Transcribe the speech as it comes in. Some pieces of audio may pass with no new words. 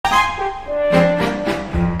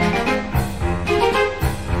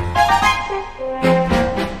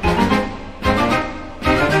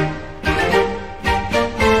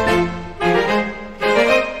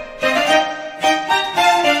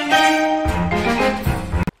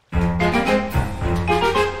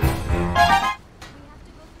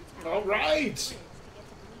Alright,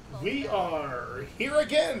 we are here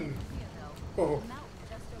again. Oh,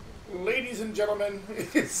 ladies and gentlemen,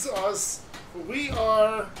 it's us. We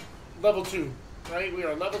are level 2, right? We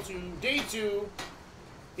are level 2, day 2,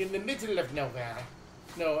 in the middle of nowhere.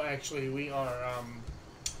 No, actually, we are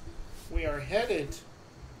headed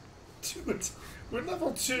to it. We're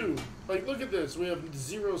level 2. Like, look at this. We have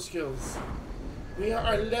 0 skills. We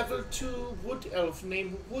are a level 2 wood elf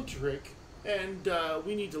named Woodrick. And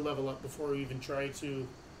we need to level up before we even try to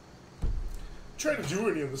do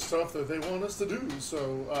any of the stuff that they want us to do.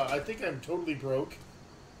 So I think I'm totally broke.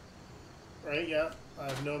 Right? Yeah. I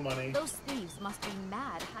have no money. Those thieves must be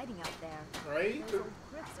mad hiding out there. Right? Those old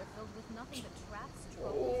crypts are filled with nothing but traps.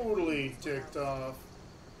 Totally ticked off.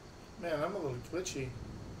 Man, I'm a little glitchy.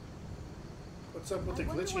 What's up with the glitchiness?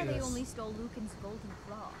 I wonder why they only stole Lucan's golden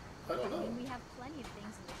claw. I don't know. I mean, we have plenty of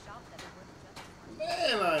things in the shop that are worth just.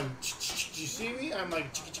 Man, I'm. Do you see me? I'm like.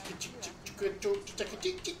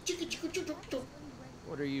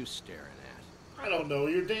 What are you staring at? I don't know.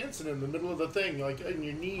 You're dancing in the middle of the thing, like on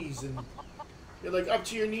your knees, and you're like up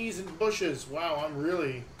to your knees in bushes. Wow, I'm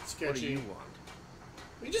really sketchy. What do you want?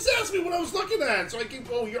 You just asked me what I was looking at, so I can.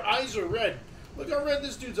 Oh, your eyes are red. Look how red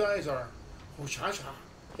this dude's eyes are. Oh, Shasha.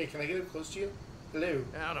 Hey, can I get up close to you? Hello.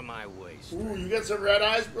 Out of my way. Ooh, you got some red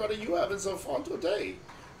eyes, brother. You having some fun today.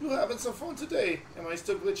 You having some fun today. Am I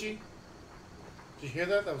still glitchy? Did you hear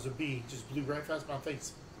that? That was a bee. Just blew right past my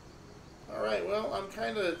face. Alright, well, I'm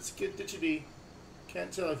kind of skid-ditchity.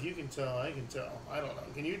 Can't tell if you can tell. I can tell. I don't know.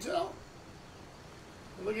 Can you tell?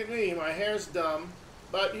 Look at me. My hair's dumb.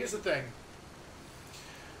 But here's the thing.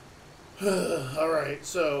 Alright,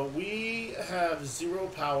 so we have 0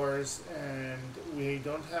 powers, and we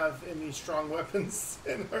don't have any strong weapons,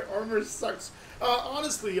 and our armor sucks.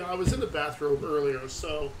 Honestly, I was in the bathrobe earlier,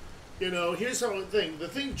 so, you know, here's how the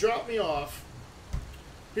thing dropped me off.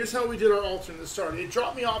 Here's how we did our alternate start. It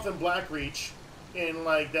dropped me off in Blackreach, in,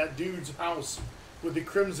 like, that dude's house with the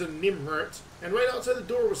Crimson Nimrat, and right outside the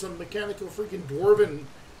door was some mechanical freaking dwarven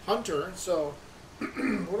hunter, so...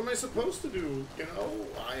 what am I supposed to do? You know,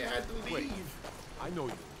 I had to leave. Wait, I know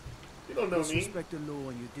you. You don't know me. Disrespect the law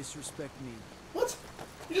and you disrespect me. What?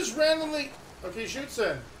 You just randomly... Okay, shoot,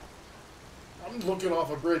 then. I'm looking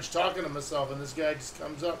off a bridge talking to myself, and this guy just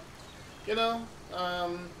comes up. You know,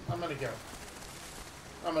 I'm gonna go.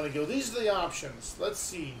 I'm gonna go. These are the options. Let's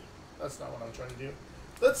see. That's not what I'm trying to do.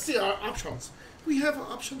 Let's see our options. We have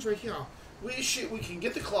options right here. We can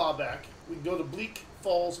get the claw back. We can go to Bleak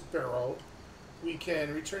Falls Barrow. We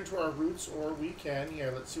can return to our roots, or we can,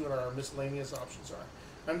 here, let's see what our miscellaneous options are.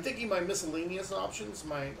 I'm thinking my miscellaneous options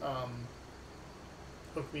might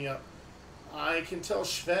hook me up. I can tell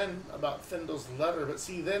Sven about Fendel's letter, but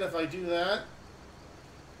see, then if I do that,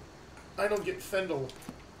 I don't get Fendel.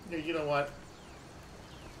 You know what?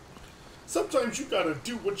 Sometimes you gotta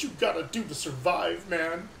do what you gotta do to survive,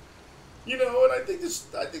 man. You know, and I think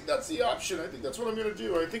that's the option. I think that's what I'm gonna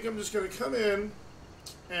do. I think I'm just gonna come in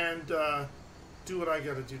and, do what I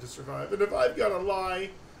gotta do to survive. And if I've gotta lie,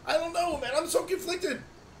 I don't know, man. I'm so conflicted.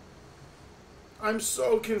 I'm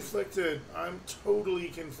so conflicted. I'm totally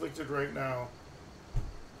conflicted right now.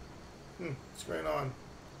 What's going on?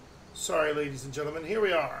 Sorry, ladies and gentlemen. Here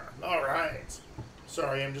we are. All right.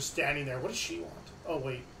 Sorry, I'm just standing there. What does she want? Oh,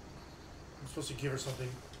 wait. I'm supposed to give her something.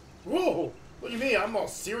 Whoa! Look at me. I'm all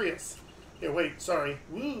serious. Here, wait. Sorry.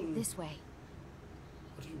 Woo. This way.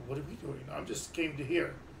 What are we doing? I just came to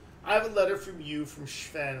here. I have a letter from you, from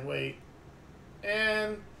Sven. Wait.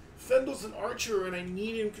 And Fendel's an archer, and I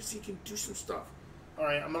need him because he can do some stuff.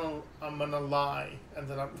 Alright, I'm gonna lie. And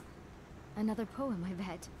then Another poem, I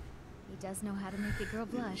bet. He does know how to make a girl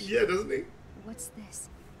blush. Yeah, doesn't he? What's this?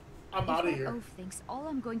 I'm out of here. Oaf thinks all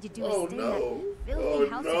I'm going to do Oh, is stay no. in that filthy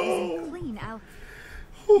house that isn't clean.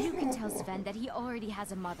 You can tell Sven that he already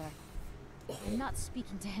has a mother. I'm not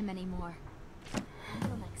speaking to him anymore.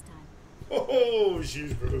 Until next time. Oh,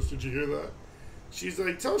 she's with us. Did you hear that? She's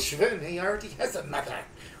like, tell Sven he already has a mother.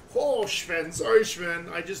 Oh, Sven. Sorry, Sven.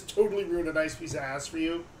 I just totally ruined a nice piece of ass for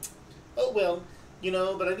you. Oh, well. You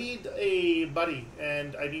know, but I need a buddy.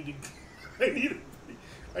 And I need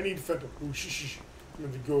Fendel. Oh, shh. I'm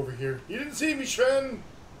going to go over here. You didn't see me, Sven.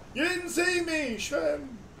 You didn't see me,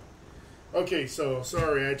 Sven. Okay, so,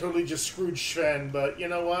 sorry. I totally just screwed Sven. But you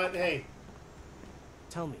know what? Hey.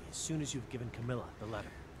 Tell me as soon as you've given Camilla the letter.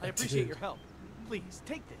 I appreciate your help. Please,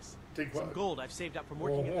 take this. Take what? Some gold I've saved up from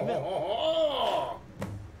working at the mill.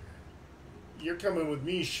 You're coming with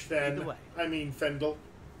me, Sven. Either way. I mean, Fendel.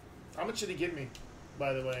 How much did he give me,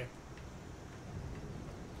 by the way?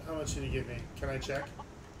 How much did he give me? Can I check?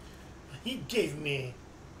 He gave me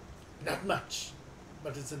not much,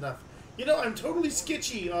 but it's enough. You know, I'm totally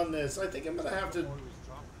sketchy on this. I think I'm gonna have to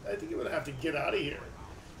get out of here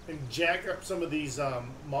and jack up some of these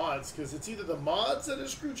mods, because it's either the mods that are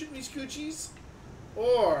scrooching me scoochies,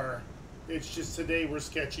 or it's just today we're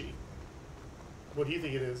sketchy. What do you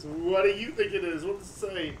think it is? What do you think it is? What does it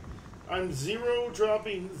say? I'm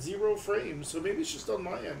dropping 0 frames, so maybe it's just on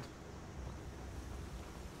my end.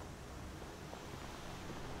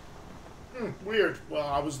 Weird. Well,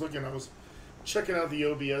 I was checking out the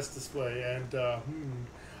OBS display, and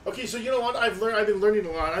okay, so you know what? I've been learning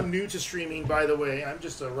a lot. I'm new to streaming, by the way. I'm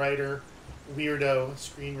just a writer, weirdo,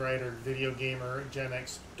 screenwriter, video gamer, Gen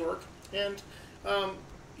X dork, and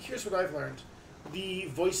here's what I've learned. The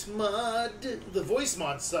voice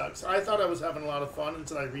mod sucks. I thought I was having a lot of fun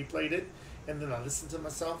until I replayed it, and then I listened to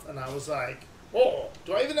myself, and I was like, oh,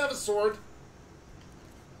 do I even have a sword?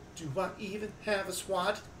 Do I even have a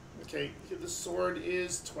sword? Okay, the sword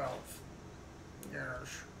is 12.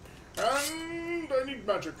 Yes. And I need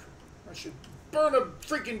magic. I should burn a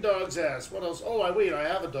freaking dog's ass. What else? Oh, I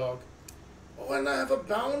have a dog. Oh, and I have a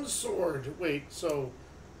bound sword. Wait, so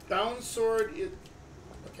bound sword is...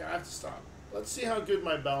 Okay, I have to stop. Let's see how good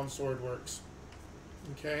my bound sword works.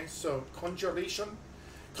 Okay, so conjuration.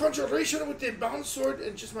 Conjuration with the bound sword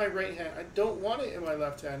in just my right hand. I don't want it in my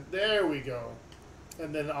left hand. There we go.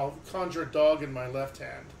 And then I'll conjure a dog in my left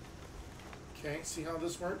hand. Okay, see how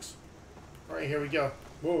this works? Alright, here we go.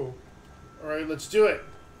 Whoa. Alright, let's do it.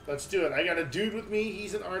 Let's do it. I got a dude with me.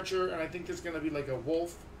 He's an archer, and I think there's going to be like a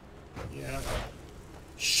wolf. Yeah.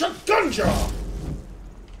 Shotgun jaw!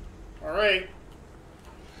 Alright.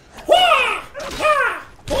 Wah! Ha!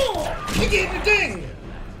 Oh! Kick it in the ding!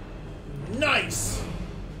 Nice!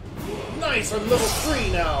 Nice, I'm level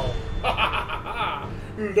 3 now. Ha ha ha ha!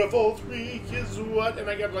 Level 3 is what? And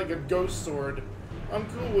I got like a ghost sword. I'm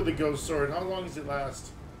cool with the ghost sword. How long does it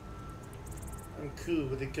last? I'm cool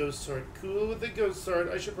with the ghost sword. Cool with the ghost sword.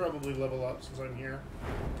 I should probably level up since I'm here.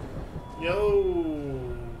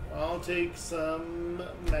 Yo! I'll take some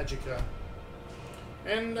magicka.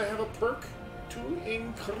 And I have a perk to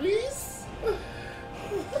increase.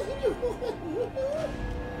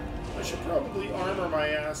 I should probably armor my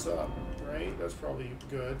ass up, right? That's probably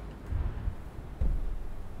good.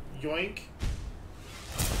 Yoink.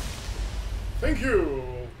 Thank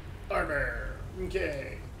you! Armor.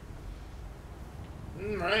 Okay.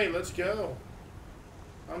 Alright, let's go.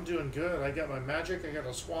 I'm doing good. I got my magic. I got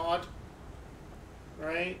a sword.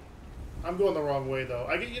 Right? I'm going the wrong way, though.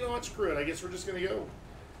 You know what? Screw it. I guess we're just going to go.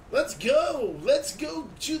 Let's go! Let's go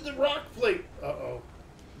to the rock plate! Uh-oh.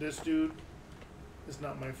 This dude is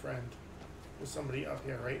not my friend. There's somebody up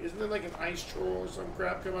here, right? Isn't there like an ice troll or some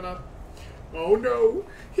crap coming up? Oh no!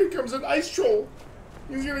 Here comes an ice troll!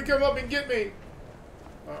 He's gonna come up and get me!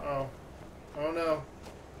 Uh-oh. Oh no.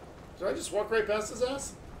 Did I just walk right past his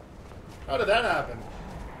ass? How did that happen?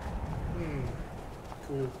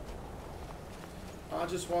 Cool. I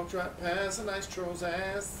just walked right past an ice troll's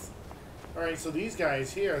ass. Alright, so these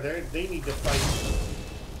guys here, they need to fight.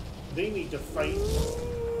 They need to fight.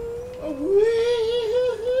 Oh,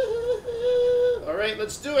 alright,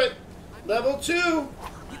 let's do it. Level 2.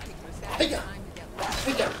 Hey-ya!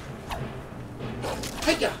 Hey-ya!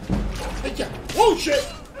 Hey-ya! Hey-ya! Whoa, shit!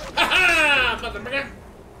 Ha-ha! Motherfucker!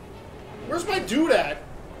 Where's my dude at?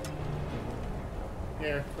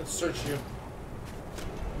 Here, let's search you.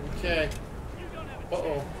 Okay.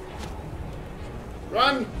 Uh-oh.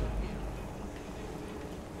 Run!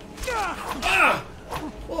 Ah!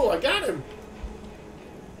 Oh, I got him!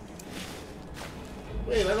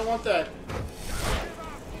 Wait, I don't want that.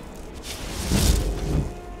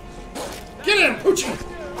 Get him, Poochie!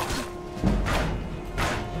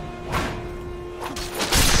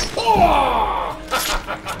 Oh!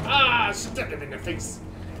 Stuck him in the face.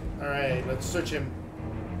 Alright, let's search him.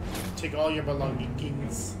 Take all your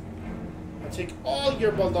belongings. I'll take all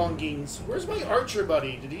your belongings. Where's my archer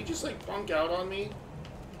buddy? Did he just like punk out on me?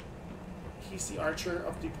 He's the archer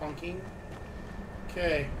of the punking.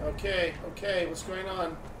 Okay, okay, okay. What's going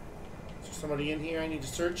on? Is there somebody in here I need to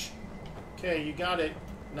search? Okay, you got it.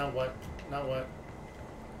 Now what? Now what?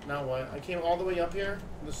 Now what? I came all the way up here.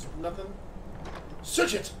 There's nothing.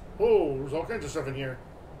 Search it! Oh, there's all kinds of stuff in here.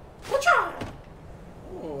 Watch out!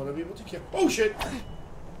 Oh, I'll be able to kill. Oh, shit!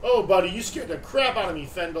 Oh, buddy, you scared the crap out of me,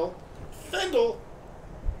 Fendel. Fendel?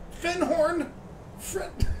 Fenhorn?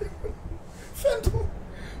 Fendel?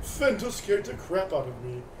 Fendel scared the crap out of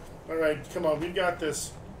me. Alright, come on, we got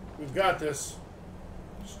this. We've got this.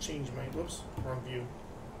 Just change my... Whoops, wrong view.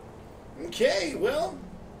 Okay, well...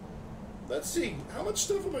 Let's see. How much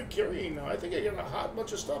stuff am I carrying now? I think I got a hot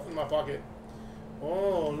bunch of stuff in my pocket.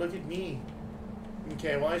 Oh, look at me.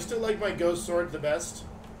 Okay, well, I still like my ghost sword the best.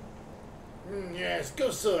 Yes,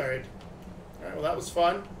 go sword. Alright, well that was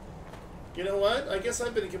fun. You know what? I guess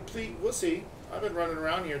I've been a complete wussy. I've been running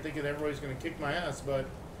around here thinking everybody's going to kick my ass, but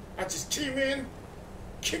I just came in,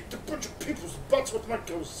 kicked a bunch of people's butts with my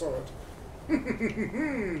ghost sword.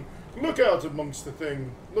 Look out amongst the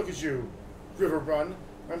thing. Look at you, River Run.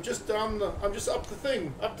 I'm just up the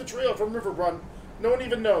thing, up the trail from River Run. No one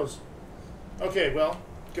even knows. Okay, well,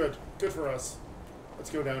 good for us. Let's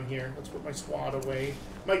go down here. Let's put my squad away.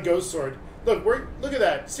 My ghost sword. Look at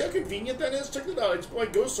that. See how convenient that is? Check it out. I just put my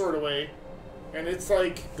ghost sword away, and it's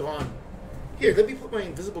like gone. Here, let me put my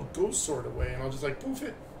invisible ghost sword away, and I'll just like poof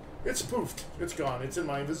it. It's poofed. It's gone. It's in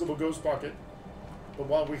my invisible ghost pocket. But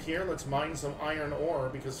while we're here, let's mine some iron ore,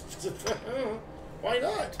 because why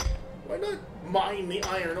not? Why not mine the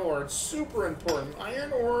iron ore? It's super important.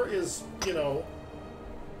 Iron ore is, you know,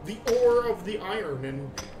 the ore of the iron.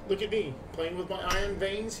 And look at me, playing with my iron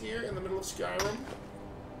veins here in the middle of Skyrim.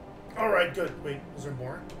 Alright, good. Wait, is there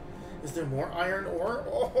more? Is there more iron ore?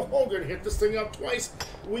 Oh, I'm gonna hit this thing up twice.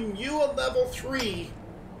 When you a level 3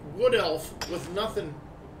 wood elf with nothing,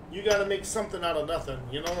 you gotta make something out of nothing.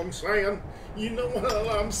 You know what I'm saying? You know what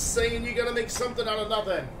I'm saying? You gotta make something out of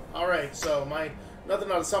nothing. Alright, so my nothing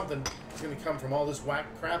out of something is gonna come from all this whack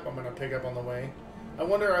crap I'm gonna pick up on the way. I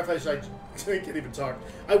wonder if I should... I can't even talk.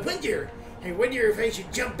 I wonder if I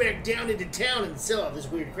should jump back down into town and sell all this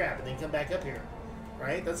weird crap and then come back up here.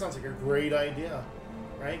 Right? That sounds like a great idea.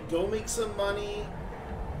 Right? Go make some money,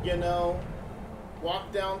 you know,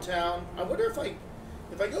 walk downtown. I wonder if I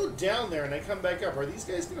go down there and I come back up, are these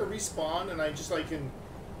guys going to respawn and I just like can,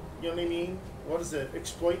 you know what I mean? What is it?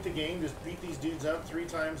 Exploit the game, just beat these dudes up 3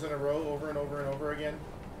 times in a row over and over and over again?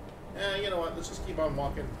 You know what? Let's just keep on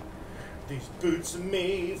walking. These boots are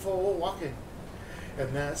made for walking,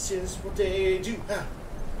 and that's just what they do.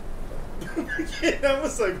 I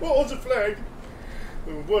was like, hold your flag.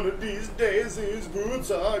 One of these days, these boots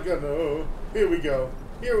are gonna... Here we go.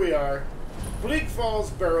 Here we are. Bleak Falls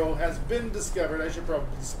Barrow has been discovered. I should probably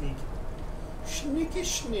sneak. Sneaky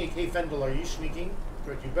sneak. Hey, Fendel, are you sneaking?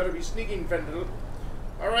 Good, you better be sneaking, Fendel.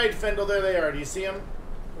 Alright, Fendel, there they are. Do you see them?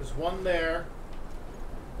 There's one there.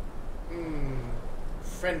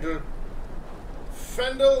 Fendel.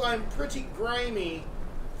 Fendel, I'm pretty grimy.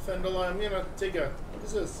 Fendel, I'm gonna take a... What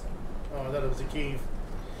is this? Oh, I thought it was a cave.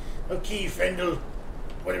 Okay, Fendel.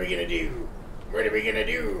 What are we gonna do? What are we gonna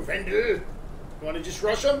do, Fendel? You wanna just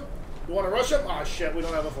rush him? You wanna rush him? Ah, shit, we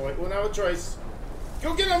don't have a fight. We don't have a choice.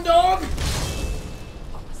 Go get him, dog!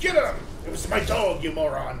 Get him! It was my dog, you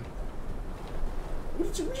moron. Who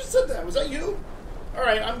just said that? Was that you?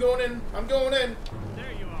 Alright, I'm going in. I'm going in.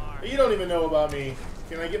 There you are. You don't even know about me.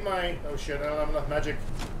 Can I get my... Oh, shit, I don't have enough magic.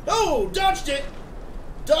 Oh, dodged it!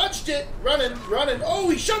 Dodged it! Running, running. Oh,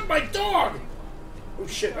 he shot my dog! Oh,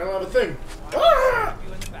 shit, I don't have a thing. Ah!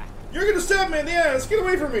 You're gonna stab me in the ass! Get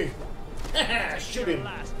away from me! Haha, shoot him.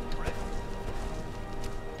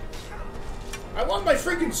 I want my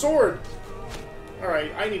freaking sword!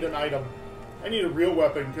 Alright, I need an item. I need a real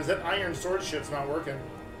weapon, because that iron sword shit's not working.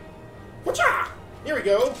 Whatcha! Here we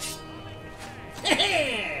go!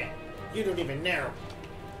 You don't even know.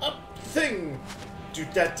 Up thing!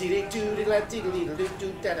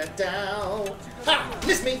 Ha!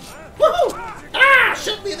 Miss me! Woohoo! Ah!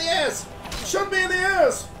 Shot me in the ass! Shot me in the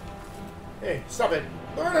ass! Hey, stop it.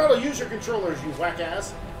 Learn how to use your controllers, you whack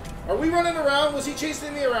ass. Are we running around? Was he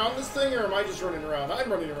chasing me around this thing, or am I just running around?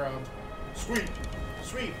 I'm running around. Sweet.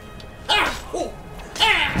 Sweet. Ah! Oh!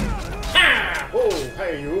 Ah! Ah! Oh,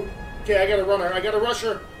 hey, you. Okay, I got a runner. I got a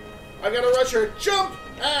rusher. I got a rusher. Jump!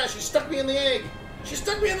 Ah, she stuck me in the egg. She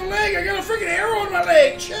stuck me in the leg. I got a freaking arrow in my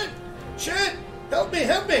leg. Shit. Shit. Help me.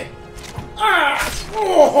 Help me. Ah!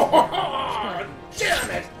 Oh! Damn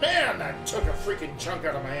it. Man, that took a freaking chunk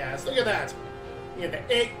out of my ass. Look at that. Look at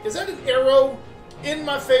the egg. Is that an arrow in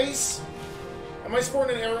my face? Am I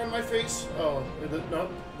sporting an arrow in my face? Oh, no.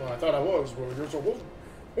 Well, I thought I was. Well, you're so...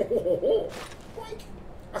 Boink.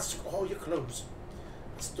 I stole all your clothes.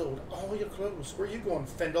 I stole all your clothes. Where are you going,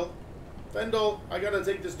 Fendel? Fendel, I gotta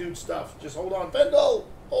take this dude's stuff. Just hold on. Fendel!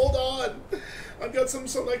 Hold on! I've got some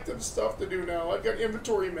selective stuff to do now. I've got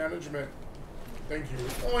inventory management. Thank you.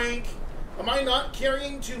 Oink! Am I not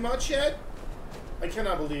carrying too much yet? I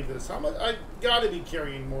cannot believe this. How much? I gotta be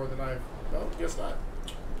carrying more than I've... No, guess not.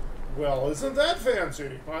 Well, isn't that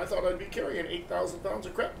fancy? I thought I'd be carrying 8,000 pounds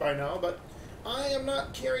of crap by now, but I am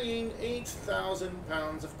not carrying 8,000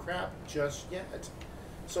 pounds of crap just yet.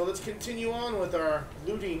 So let's continue on with our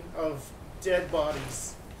looting of dead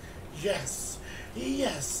bodies. Yes.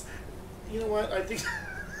 Yes. You know what? I think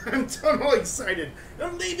I'm all excited.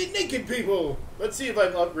 I'm leaving naked people. Let's see if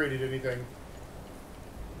I've upgraded anything.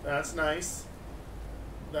 That's nice.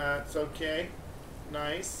 That's okay.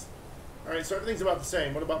 Nice. Alright, so everything's about the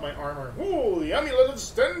same. What about my armor? Ooh, the Amulet of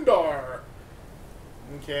Stendar!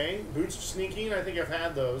 Okay, boots of sneaking. I think I've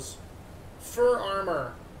had those. Fur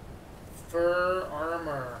armor. Fur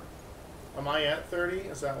armor. Am I at 30?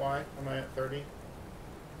 Is that why? Am I at 30?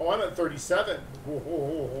 Oh, I'm at 37.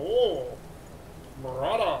 Whoa.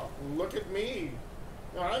 Murata, look at me.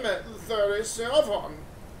 I'm at 37.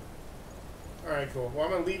 Alright, cool. Well,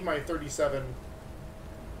 I'm going to leave my 37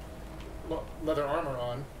 leather armor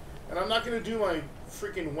on. And I'm not going to do my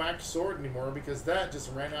freaking whack sword anymore because that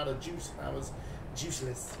just ran out of juice. I was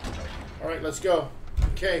juiceless. Alright, let's go.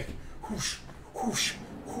 Okay. Whoosh, whoosh,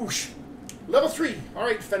 whoosh. Level 3.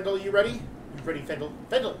 Alright, Fendel, you ready? You ready, Fendel?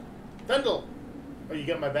 Fendel! Fendel! Oh, you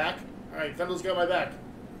got my back? Alright, Fendel's got my back.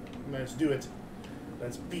 Let's do it.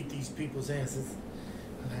 Let's beat these people's asses.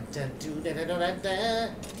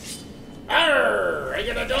 Arr! I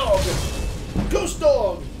got a dog! Ghost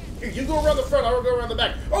dog! Here, you go around the front, I'll go around the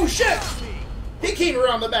back. Oh, shit! He came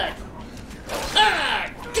around the back.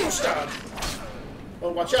 Ah! Ghost dog!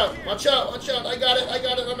 Oh, watch out, watch out, watch out. I got it, I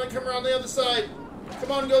got it. I'm gonna come around the other side.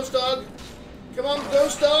 Come on, ghost dog. Come on,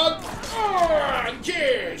 ghost dog. Ah!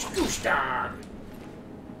 Yes! Ghost dog!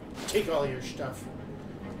 Take all your stuff.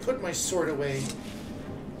 Put my sword away.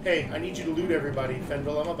 Hey, I need you to loot everybody,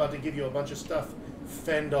 Fendel. I'm about to give you a bunch of stuff.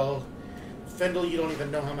 Fendel. Fendel, you don't even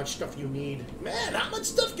know how much stuff you need. Man, how much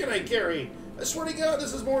stuff can I carry? I swear to God,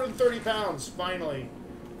 this is more than 30 pounds. Finally.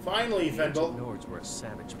 Finally, Fendel. The Nords were a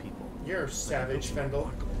savage people. You're savage,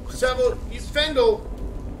 Fendel. Fendel!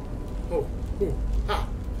 Oh, oh, ha,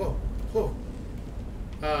 oh, oh.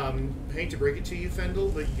 Hate to break it to you, Fendel,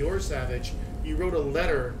 but you're savage. You wrote a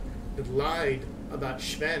letter that lied about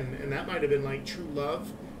Sven, and that might have been like true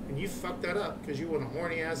love, and you fucked that up because you were a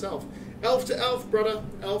horny-ass elf. Elf to elf, brother.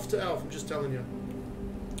 Elf to elf. I'm just telling you.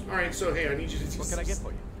 Alright, so hey, I need you to do What can I get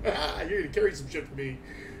for you? You're going to carry some shit for me.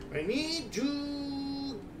 I need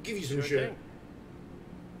to give you some shit. Thing.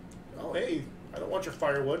 Oh, hey, I don't want your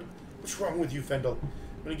firewood. What's wrong with you, Fendel?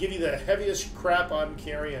 I'm going to give you the heaviest crap I'm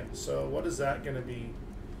carrying. So what is that going to be?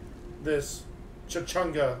 This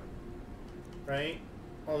Chachunga, right?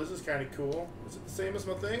 Oh, this is kind of cool. Is it the same as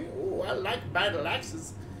my thing? Oh, I like battle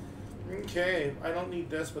axes. Okay, I don't need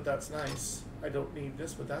this, but that's nice. I don't need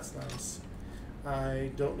this, but that's nice. I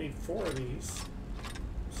don't need 4 of these.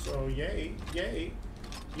 So, yay, yay,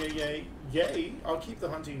 yay, yay, yay. I'll keep the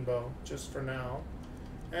hunting bow, just for now.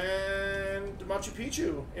 And Machu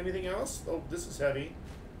Picchu. Anything else? Oh, this is heavy.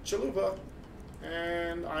 Chalupa.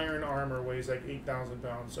 And iron armor weighs like 8,000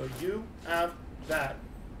 pounds. So you have that.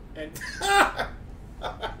 And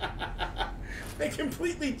I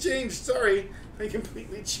completely changed. Sorry. I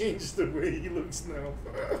completely changed the way he looks now.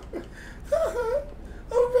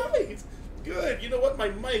 Alright. Good. You know what? My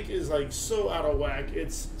mic is like so out of whack.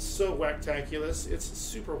 It's so whacktaculous. It's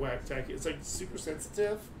super whacktaculous. It's like super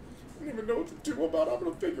sensitive. I don't even know what to do about it. I'm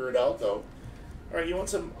going to figure it out though. Alright, you want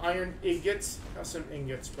some iron ingots? Have some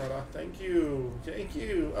ingots, brother. Thank you. Thank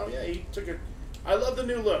you. Oh yeah, he took it. I love the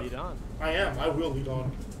new look. Lead on. I am. I will lead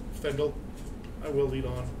on. Fendel. I will lead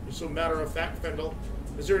on. You're so matter of fact, Fendel.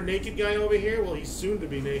 Is there a naked guy over here? Well, he's soon to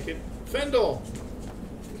be naked. Fendel!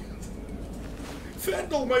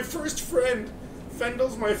 Fendel, my first friend!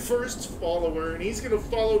 Fendel's my first follower, and he's gonna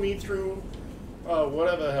follow me through,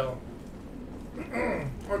 whatever the hell.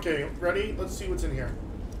 Okay, ready? Let's see what's in here.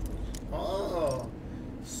 Oh,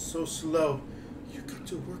 so slow. You got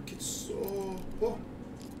to work it so... Oh.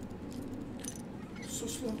 So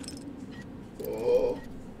slow. Oh.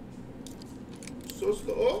 So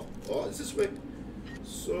slow. Oh, oh, it's this way.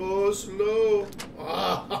 So slow.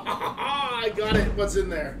 Ah, I got it. What's in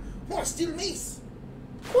there? Oh, steel mace.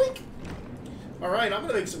 Boink. Alright, I'm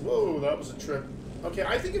going to make some... Whoa, that was a trip. Okay,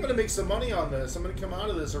 I think I'm going to make some money on this. I'm going to come out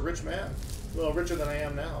of this a rich man. Well, richer than I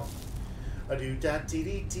am now. I do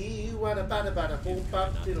da-dee-dee-dee,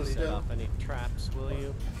 wada-bada-bada-boom-bop-diddly-do. Set off any traps, will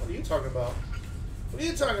you? What are you talking about? What are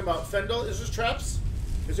you talking about, Fendel? Is there traps?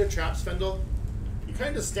 Is there traps, Fendel? You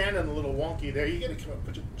kind of standing a little wonky there. You got to come up,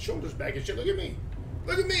 put your shoulders back and shit. Look at me.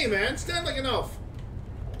 Look at me, man. Stand like an elf.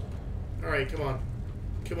 Alright, come on.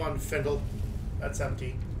 Come on, Fendel. That's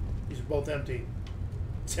empty. These are both empty.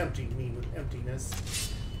 Tempting me with emptiness.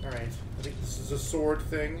 Alright. I think this is a sword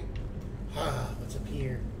thing. Ah, what's up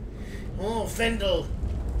here? Oh, Fendel.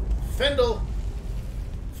 Fendel.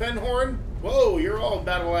 Fenhorn. Whoa, you're all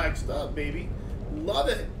battle-axed up, baby. Love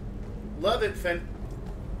it. Love it,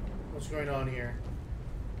 What's going on here?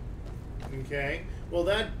 Okay. Well,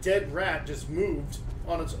 that dead rat just moved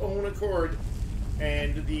on its own accord.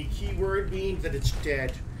 And the key word being that it's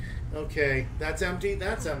dead. Okay. That's empty.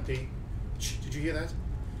 That's empty. Shh, did you hear that?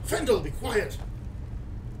 Fendel, be quiet.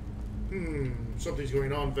 Something's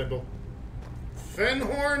going on, Fendel.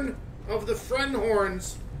 Fenhorn of the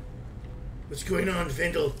Friendhorns. What's going on,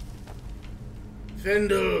 Fendel?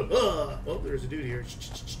 Fendel. Oh, there's a dude here.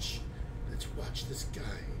 Shh. Let's watch this guy.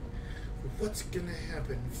 What's gonna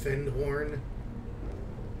happen, Fenhorn?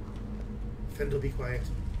 Fendel, be quiet.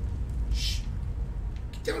 Shh.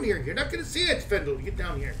 Get down here. You're not gonna see it, Fendel. Get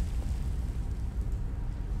down here.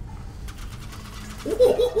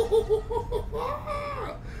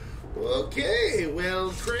 Okay,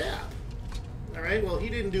 well, crap. Alright, well, he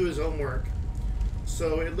didn't do his homework.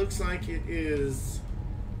 So it looks like it is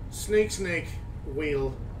Snake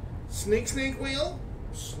Whale. Snake Whale?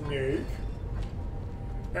 Snake.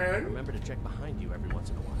 And? Remember to check behind you every once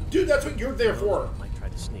in a while. Dude, that's what you're there for. Might try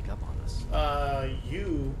to sneak up on us.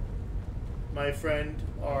 You, my friend,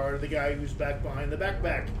 are the guy who's back behind the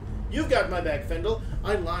backpack. You've got my back, Fendel.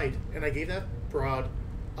 I lied, and I gave that broad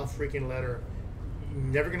a freaking letter.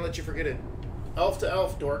 Never gonna let you forget it. Elf to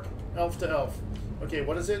elf, dork. Elf to elf. Okay,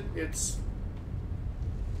 what is it? It's...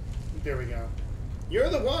 There we go. You're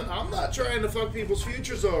the one. I'm not trying to fuck people's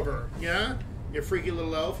futures over. Yeah? You freaky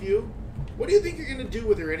little elf, you? What do you think you're gonna do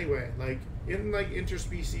with her anyway? Like, isn't like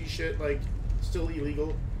interspecies shit like still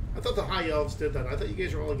illegal? I thought the high elves did that. I thought you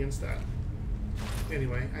guys were all against that.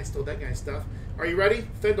 Anyway, I stole that guy's stuff. Are you ready?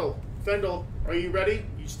 Fendel, are you ready?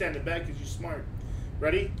 You standing back because you're smart.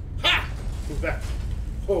 Ready? Ha! Move back.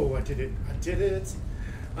 Oh, I did it.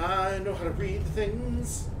 I know how to read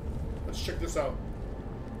things. Let's check this out.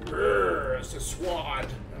 Grrr, it's a squad.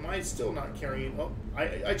 Am I still not carrying? Oh,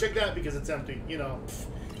 I checked that because it's empty. You know,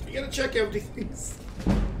 you gotta check empty things.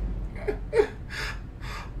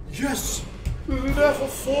 Yes! Level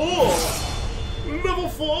 4! Level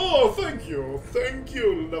 4! Thank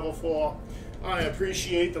you, level 4. I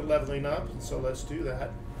appreciate the leveling up, so let's do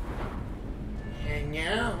that. And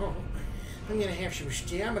now, I'm gonna have some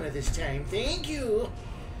stamina this time. Thank you!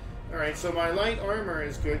 Alright, so my light armor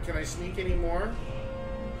is good. Can I sneak any more?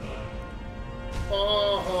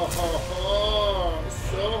 Oh,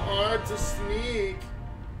 so hard to sneak.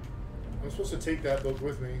 I'm supposed to take that book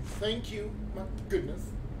with me. Thank you, my goodness.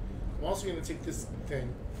 I'm also going to take this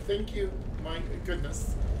thing. Thank you, my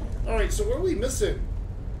goodness. Alright, so what are we missing?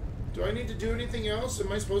 Do I need to do anything else?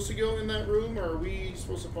 Am I supposed to go in that room, or are we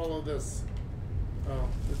supposed to follow this? Oh,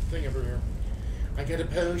 this thing over here. I get a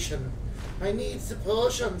potion. I need the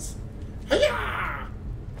potions. Hiya!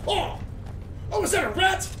 Oh! Oh, is that a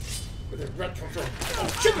rat? Where did the rat come from? Oh,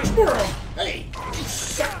 shit, there's more of them! Hey! You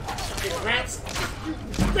fucking rats!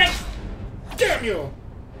 Rat! Damn you!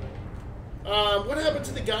 What happened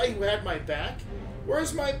to the guy who had my back?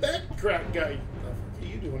 Where's my back crack guy? What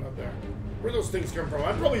are you doing up there? Where those things come from?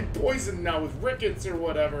 I'm probably poisoned now with rickets or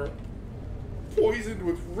whatever. Poisoned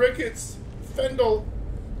with rickets. Fendel,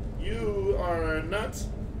 you are not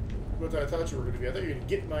what I thought you were going to be. I thought you were going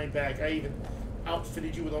to get my back. I even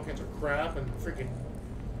outfitted you with all kinds of crap, and freaking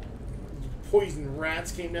poison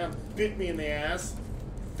rats came down and bit me in the ass.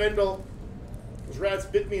 Fendel, those rats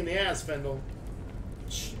bit me in the ass, Fendel.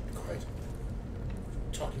 Shh, be quiet.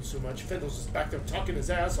 Talking so much. Fendel's just back there talking his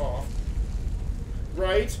ass off.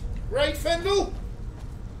 Right? Right, Fendel?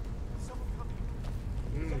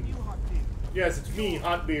 Yes, it's me,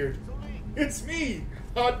 Hotbeard. It's me,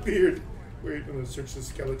 Hotbeard. Wait, I'm gonna search the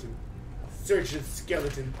skeleton. Search the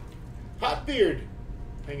skeleton. Hotbeard.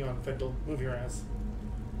 Hang on, Fendel. Move your ass.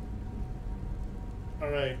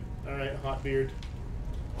 Alright, Hotbeard.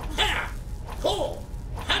 Ha! Oh!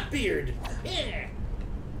 Hotbeard! Yeah!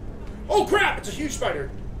 Oh crap! It's a huge spider!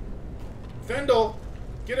 Fendel!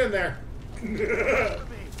 Get in there!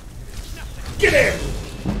 Get in!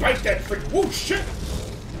 Bite that freak! Whoa, shit!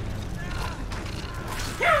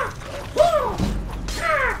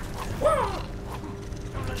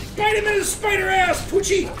 Bite him in his spider ass,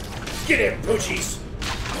 Poochie! Get him, Poochies!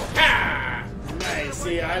 Ha! Nice.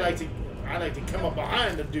 See, I like to come up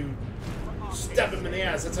behind the dude, stab him in the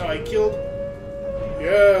ass. That's how I killed.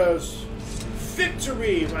 Yes,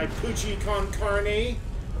 victory, my Poochie con carne.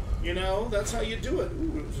 You know, that's how you do it.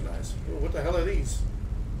 Ooh, it was nice. Ooh, what the hell are these?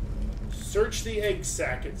 Search the egg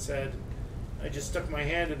sack. It said. I just stuck my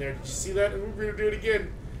hand in there. Did you see that? We're gonna do it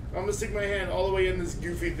again. I'm gonna stick my hand all the way in this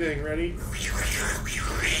goofy thing. Ready?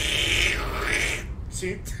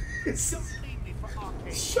 See?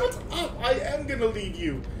 Shut up! I am gonna lead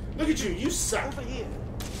you. Look at you. You suck. Over here.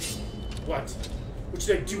 What? What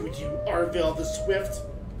should I do with you, Arvel the Swift?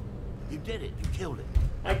 You did it. You killed it.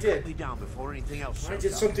 I did. Cut me down before anything else. I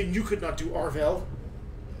did something you could not do, Arvel.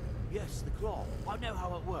 Yes, the claw. I know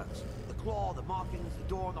how it works. The claw, the markings, the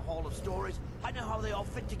door, and the hall of stories. I know how they all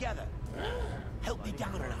fit together. Help me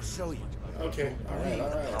down and I'll show you. Okay. All right.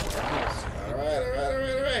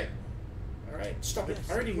 Alright, stop it. Yes,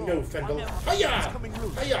 I already the know, claw. Fendel. I know how Hiya! it's coming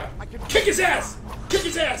loose. Hiya! I can- Kick his ass! Kick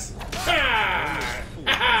his ass! Ha!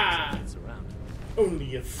 Ha ha! It's around.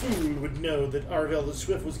 Only a fool would know that Arvel the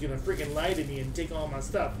Swift was gonna freaking lie to me and take all my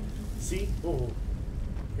stuff. See? Oh.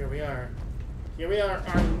 Here we are. Here we are,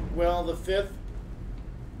 Arvel the Fifth.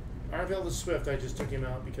 Arvel the Swift, I just took him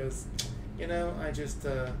out because, you know, I just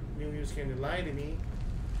knew he was going to lie to me.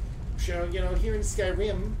 So, you know, here in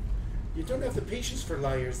Skyrim, you don't have the patience for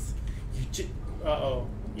liars. Uh-oh.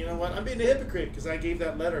 You know what? I'm being a hypocrite because I gave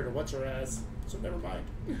that letter to what's-her-ass. So never mind.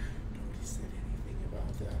 Nobody said anything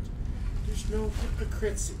about that. There's no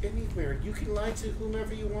hypocrites anywhere. You can lie to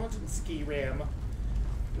whomever you want in Skyrim.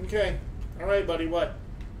 Okay. All right, buddy, what?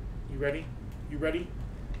 You ready? You ready?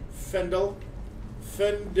 Fendel?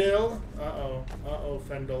 Fendel? Uh-oh. Uh-oh,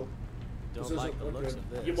 Fendel. Don't This like the doesn't look looks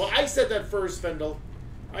good. of Yeah, this. well, I said that first, Fendel.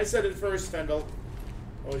 I said it first, Fendel.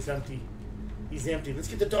 Oh, he's empty. He's empty. Let's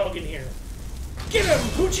get the dog in here. Get him,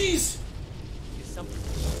 Poochies! Is something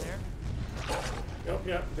there? Yep,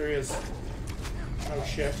 yep, there he is. Oh,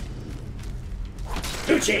 shit.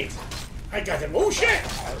 Poochie! I got him. Oh, shit!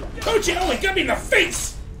 Poochie! Oh, he got me in the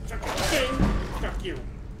face! Fucking thing. Fuck you.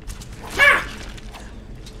 Ha!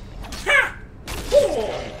 Ha!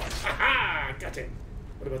 Oh! Ha ha! Got him.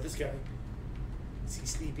 What about this guy? Is he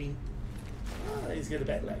sleeping? Ah, he's got a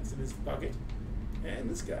bat legs in his pocket. And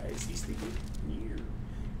this guy, is he sleeping? Here.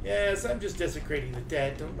 Yes, I'm just desecrating the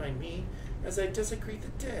dead. Don't mind me as I desecrate the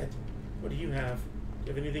dead. What do you have?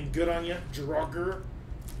 Do you have anything good on you, Draugr?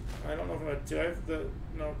 I don't know if I do. I have the...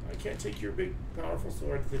 No, I can't take your big, powerful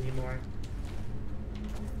swords anymore.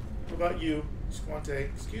 What about you,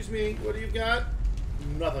 Squante? Excuse me, what do you got?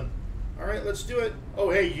 Nothing. Alright, let's do it.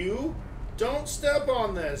 Oh, hey, you? Don't step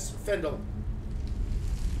on this. Fendel.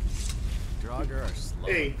 Draugr are slow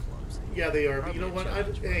Hey. and clumsy. Yeah, they are. But you know what? I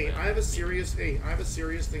have a serious thing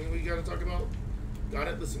we gotta talk about. Got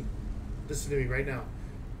it? Listen to me right now.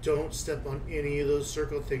 Don't step on any of those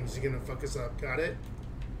circle things. You're gonna fuck us up. Got it?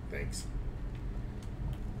 Thanks.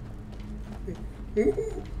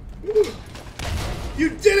 You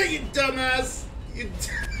did it, you dumbass!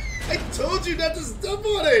 I told you not to step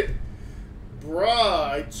on it! Bruh,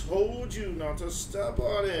 I told you not to step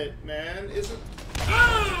on it, man.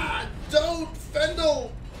 Ah! Don't,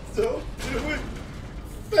 Fendel! Don't do it!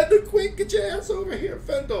 Fendel, quick, get your ass over here,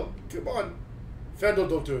 Fendel! Come on. Fendel,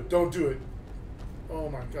 don't do it. Don't do it. Oh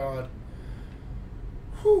my god.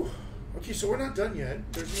 Whew. Okay, so we're not done yet.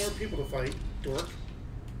 There's more people to fight, dork.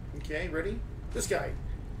 Okay, ready? This guy.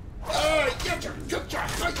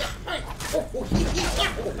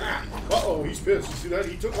 Uh-oh, he's pissed. You see that?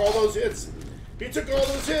 He took all those hits. He took all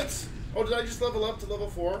those hits. Oh, did I just level up to level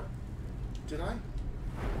 4? Did I?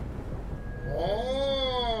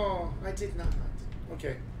 Oh, I did not.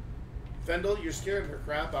 Okay. Fendel, you're scaring the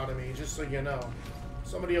crap out of me, just so you know.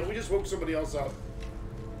 We just woke somebody else up.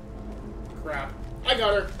 Crap. I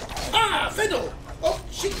got her. Ah, Fendel! Oh,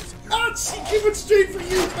 she came it straight for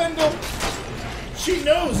you, Fendel! She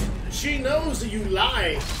knows that you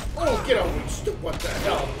lie. Oh, get over here. What the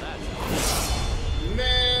hell?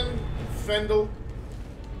 Man, Fendel.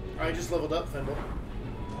 I just leveled up, Fendel.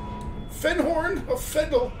 Fenhorn of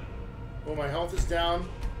Fendel. Oh, my health is down.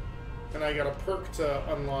 And I got a perk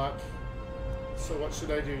to unlock. So what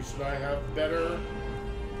should I do? Should I have better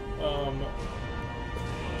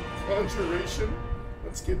conjuration?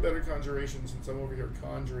 Let's get better conjuration since I'm over here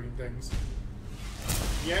conjuring things.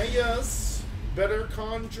 Yeah, yes. Better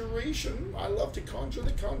conjuration. I love to conjure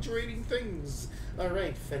the conjurating things.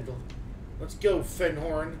 Alright, Fendel. Let's go,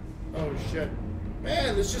 Fenhorn. Oh, shit.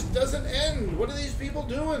 Man, this just doesn't end. What are these people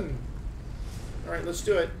doing? Alright, let's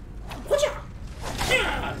do it.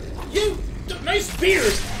 Ah, you! Nice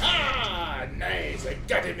beard! Ah, nice. I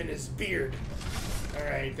got him in his beard.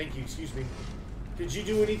 Alright, thank you. Excuse me. Did you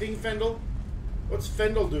do anything, Fendel? What's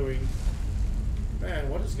Fendel doing? Man,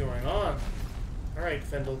 what is going on? Alright,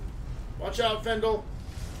 Fendel. Watch out, Fendel.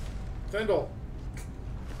 Fendel.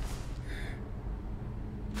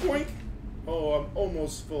 Boink. Oh, I'm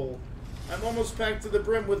almost full. I'm almost packed to the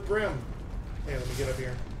brim with brim. Hey, let me get up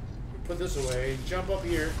here. Put this away. Jump up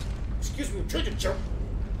here. Excuse me, I'm trying to jump.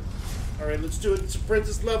 Alright, let's do it. It's a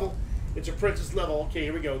princess level. It's a princess level. Okay,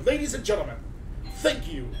 here we go. Ladies and gentlemen,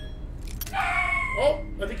 thank you. Oh,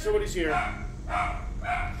 I think somebody's here.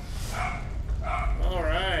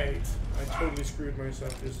 Alright. I totally screwed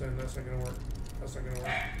myself just then. That's not gonna work. That's not gonna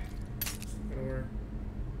work. It's not gonna work.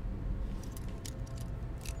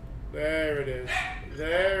 There it is.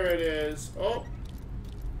 There it is. Oh.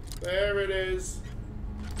 There it is.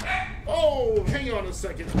 Oh, hang on a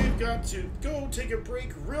second. We've got to go take a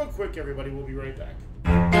break real quick, everybody. We'll be right back.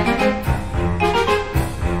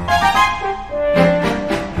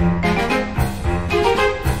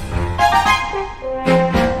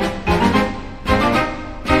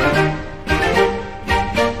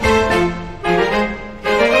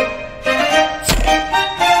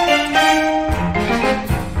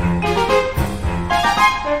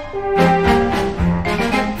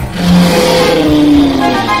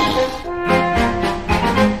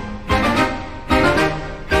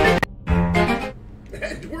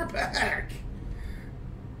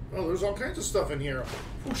 Stuff in here.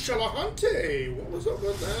 Ushalahante! What was up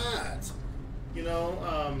with that? You know,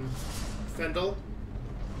 Fendel.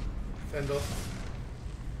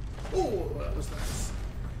 Oh, that was nice.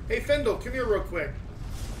 Hey, Fendel, come here real quick.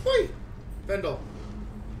 Oi! Fendel,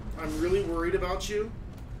 I'm really worried about you.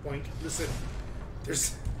 Boink. Listen,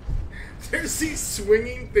 there's these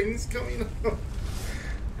swinging things coming up.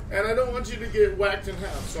 And I don't want you to get whacked in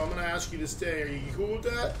half, so I'm going to ask you to stay. Are you cool with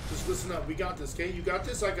that? Just listen up. We got this, okay? You got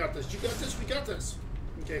this, I got this. You got this, we got this.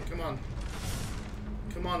 Okay, come on.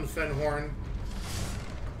 Come on, Fenhorn.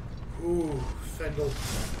 Ooh, Fendel.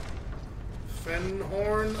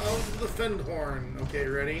 Fenhorn of the Fenhorn. Okay,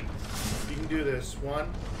 ready? You can do this. 1,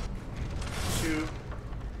 2,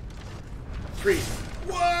 3.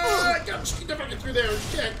 Whoa! I got fucking through there.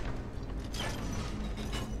 Shit.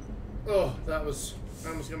 Oh, that was... I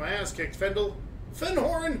almost got my ass kicked. Fendel.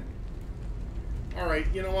 Fenhorn! Alright,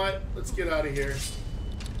 you know what? Let's get out of here.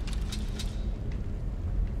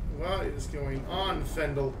 What is going on,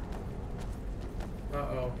 Fendel?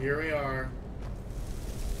 Uh-oh, here we are.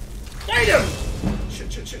 Fight him!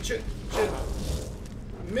 Shit.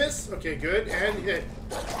 Miss. Okay, good. And hit.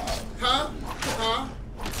 Huh?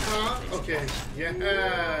 Okay.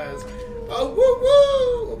 Yes. Oh,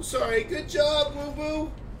 woo-woo! I'm sorry. Good job,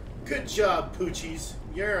 woo-woo. Good job, Poochies.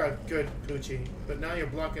 You're a good Poochie. But now you're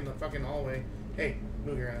blocking the fucking hallway. Hey,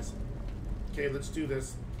 move your ass. Okay, let's do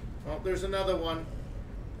this. Oh, there's another one.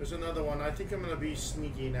 There's another one. I think I'm going to be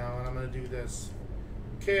sneaky now, and I'm going to do this.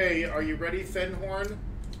 Okay, are you ready, Fenhorn?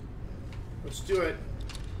 Let's do it.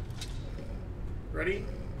 Ready?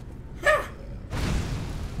 Ha!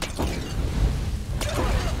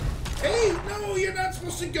 Hey, no, you're not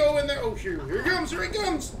supposed to go in there. Oh, here he comes, here he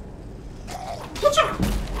comes. Watch out!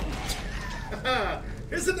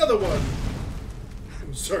 Here's another one.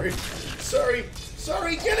 I'm sorry. Sorry.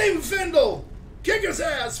 Get him, Fendel! Kick his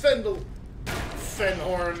ass, Fendel!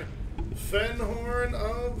 Fenhorn. Fenhorn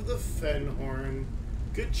of the Fenhorn.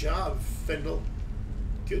 Good job, Fendel.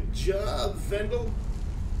 Good job, Fendel.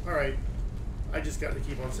 Alright. I just got to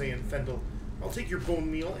keep on saying Fendel. I'll take your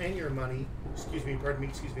bone meal and your money. Excuse me.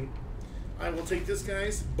 I will take this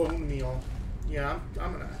guy's bone meal. Yeah,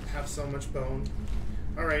 I'm going to have so much bone.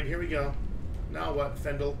 Alright, here we go. Now what,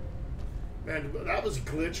 Fendel? Man, that was a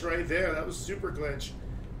glitch right there. That was super glitch.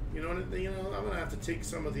 You know, I'm going to have to take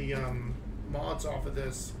some of the mods off of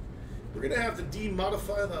this. We're going to have to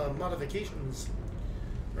demodify the modifications.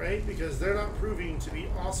 Right? Because they're not proving to be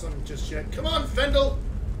awesome just yet. Come on, Fendel!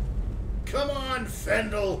 Come on,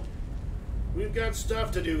 Fendel! We've got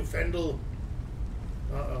stuff to do, Fendel.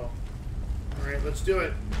 Uh-oh. Alright, let's do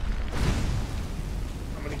it.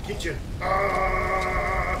 I'm gonna get you.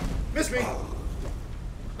 Miss me!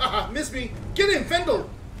 Haha, miss me! Get him, Fendel!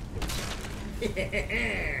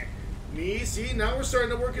 Me, see, now we're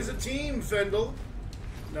starting to work as a team, Fendel.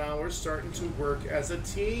 Now we're starting to work as a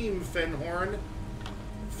team, Fenhorn.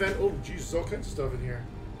 Oh, Jesus, all kinds of stuff in here.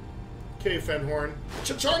 Okay, Fenhorn.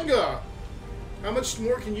 Chachanga! How much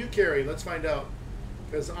more can you carry? Let's find out.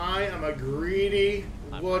 Because I am a greedy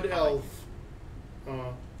wood elf.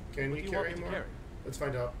 Can you carry more? Let's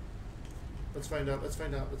find out. Let's find out.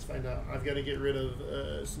 I've got to get rid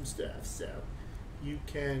of some stuff, so you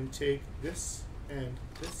can take this and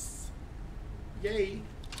this. Yay!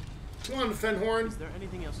 Come on, Fenhorn. Is there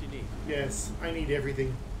anything else you need? Yes, I need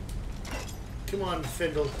everything. Come on,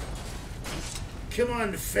 Fendel. Come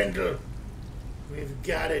on, Fendel. We've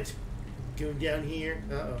got it. Go down here.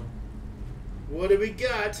 Uh-oh. What do we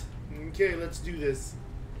got? Okay, let's do this.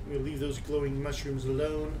 I'm going to leave those glowing mushrooms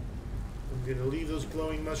alone.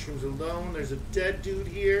 There's a dead dude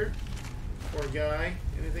here. Poor guy.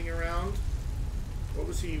 Anything around? What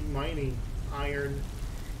was he mining? Iron.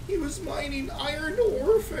 He was mining iron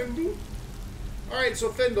ore, Fendel. Alright, so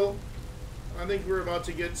Fendel, I think we're about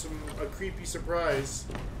to get a creepy surprise.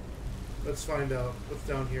 Let's find out what's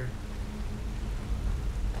down here.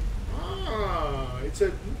 Ah, it's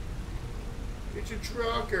a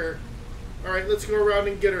trucker. Alright, let's go around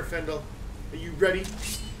and get her, Fendel. Are you ready?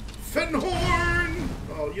 Fenhorn!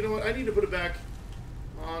 Oh, you know what? I need to put it back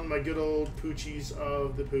on my good old Poochies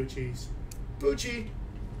of the Poochies. Poochie!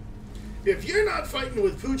 If you're not fighting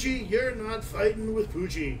with Poochie, you're not fighting with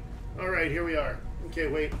Poochie. Alright, here we are. Okay,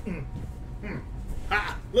 wait.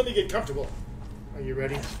 Ha! Let me get comfortable. Are you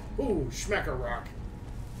ready? Ooh, schmacker rock.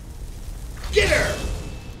 Get her!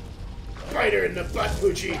 Bite her in the butt,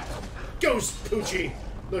 Poochie. Ghost Poochie.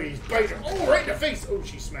 Look, he's biting her. Oh, right in the face. Oh,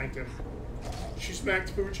 she smacked him. She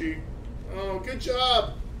smacked Poochie. Oh, good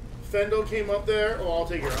job. Fendel came up there. Oh, I'll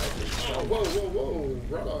take her out. Oh, whoa, whoa, whoa.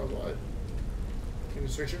 Brother, what? Can you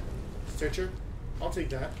search her? Search her? I'll take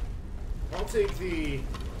that. I'll take the...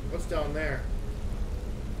 What's down there?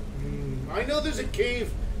 I know there's a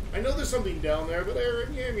cave. I know there's something down there, but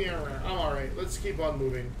I'm alright. Let's keep on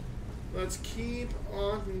moving. Let's keep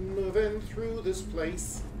on moving through this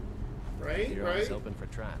place. Right? Keep your eyes open for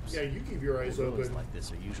traps. Yeah, you keep your eyes Ruins open. like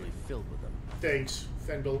this are usually filled with them. Thanks,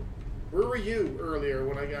 Fendel. Where were you earlier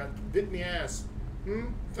when I got bit in the ass?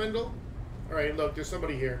 Fendel? Alright, look, there's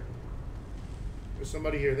somebody here. There's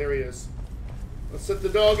somebody here. There he is. Let's set the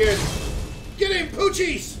dog in. Get him,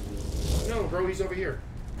 Poochies! No, bro, he's over here.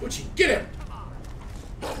 Poochie, get him!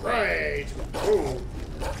 Right. Oh.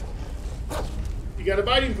 You gotta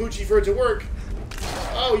bite him, Poochie, for it to work.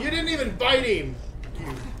 Oh, you didn't even bite him.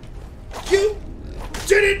 You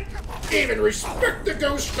didn't even respect the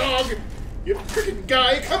ghost dog. You freaking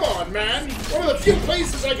guy. Come on, man. One of the few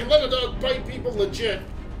places I can let a dog bite people legit.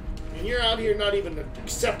 And you're out here not even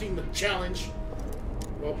accepting the challenge.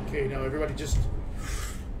 Well, okay, now everybody just...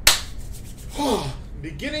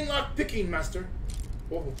 Beginning lock picking, master.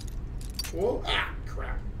 Whoa. Whoa. Ah,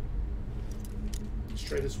 crap. Let's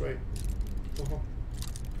try this way.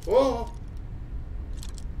 Oh.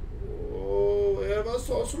 Oh, ever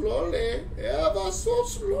so slowly. Ever so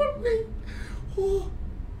slowly. Oh.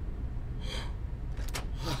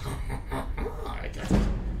 I got it.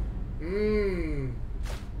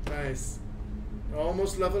 Nice.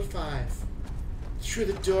 Almost level 5. Through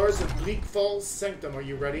the doors of Bleak Falls Sanctum. Are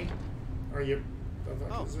you ready? Are you...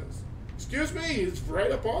 What is this? Excuse me, it's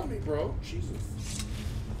right up on me, bro. Jesus.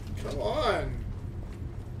 Come on.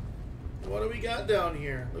 What do we got down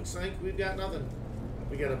here? Looks like we've got nothing.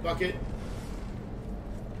 We got a bucket.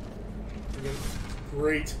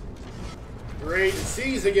 Great. Great. It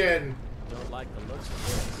sees again. Don't like the looks of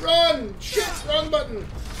this. Run! Shit! Wrong button!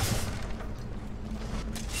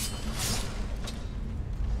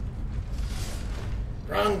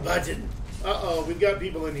 Wrong button. Uh-oh, we've got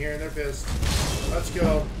people in here and they're pissed. Let's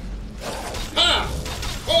go. Ha!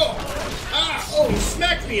 Oh! Ah! Oh, he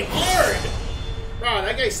smacked me hard! Bro,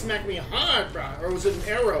 that guy smacked me hard, bro. Or was it an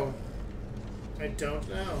arrow? I don't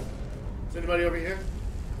know. Is anybody over here?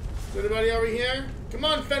 Is anybody over here? Come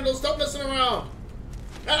on, Fendel, stop messing around!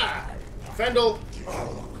 Ah! Fendel!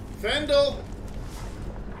 Fendel!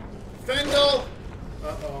 Fendel!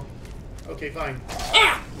 Uh-oh. Okay, fine.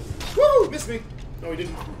 Ah! Woo! Missed me. No, he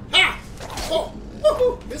didn't. Ah! Oh!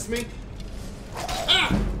 Woohoo! Missed me. Ah!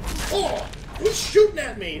 Oh! Who's shooting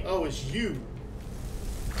at me? Oh, it's you.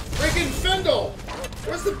 Freaking Fendel!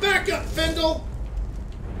 Where's the backup, Fendel?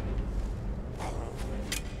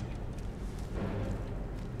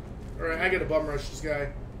 Alright, I gotta bum rush this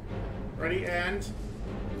guy. Ready, and...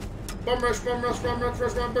 Bum rush, bum rush, bum rush,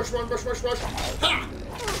 rush, bum rush, rush, rush, rush, rush. Ha!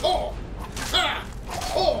 Oh! Ha!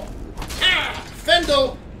 Oh! Ah!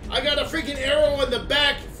 Fendel! I got a freaking arrow in the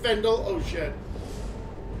back, Fendel. Oh, shit.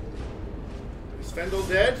 Is Fendel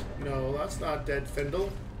dead? No, that's not dead,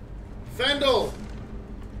 Fendel. Fendel!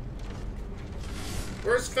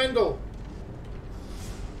 Where's Fendel?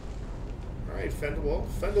 Alright, Fendel. Well,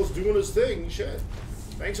 Fendel's doing his thing. Shit.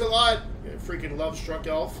 Thanks a lot, you freaking love-struck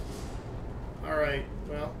elf. Alright,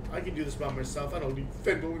 well, I can do this by myself. I don't need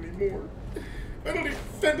Fendel anymore. I don't need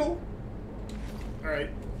Fendel. Alright.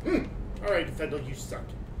 Alright, Fendel, you suck.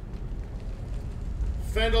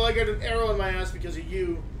 Fendel, I got an arrow in my ass because of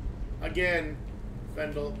you. Again.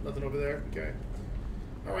 Fendel, nothing over there. Okay.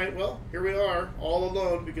 Alright, well, here we are, all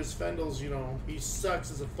alone, because Fendel's, you know, he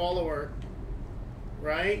sucks as a follower.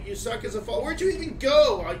 Right? You suck as a follower. Where'd you even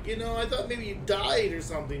go? I thought maybe you died or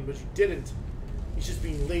something, but you didn't. He's just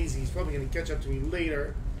being lazy. He's probably going to catch up to me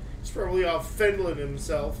later. He's probably off Fendeling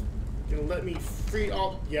himself. Gonna let me free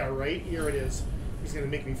all... Yeah, right? Here it is. He's going to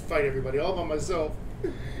make me fight everybody all by myself.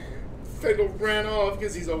 Fendel ran off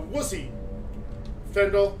because he's a wussy.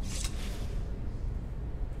 Fendel.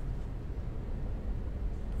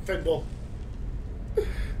 Fendel.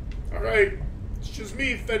 Alright. It's just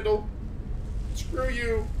me, Fendel. Screw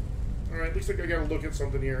you. Alright, looks like I gotta look at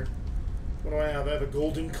something here. What do I have? I have a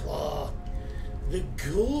golden claw. The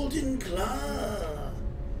golden claw.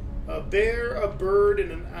 A bear, a bird,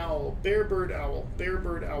 and an owl. Bear, bird, owl. Bear,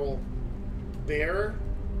 bird, owl. Bear,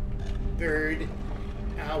 bird,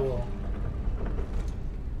 owl.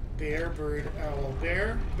 Bear, bird, owl.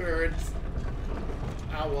 Bear, bird,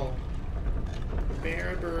 owl.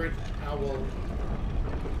 Bear, bird, owl.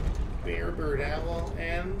 Bear, bird, owl.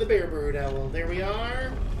 And the bear, bird, owl. There we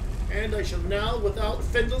are. And I shall now, without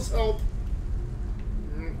Fendel's help,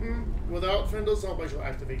 without Fendel's help, I shall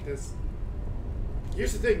activate this.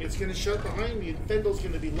 Here's the thing, it's going to shut behind me, and Fendel's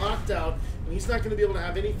going to be locked out, and he's not going to be able to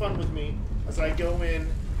have any fun with me as I go in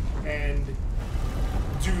and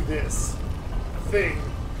do this thing.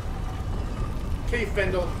 Okay,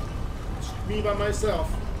 Fendel. It's me by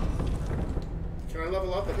myself. Can I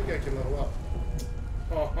level up? I think I can level up.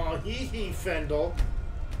 Oh, hee, Fendel.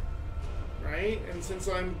 Right? And since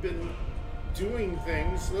I've been doing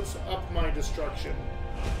things, let's up my destruction.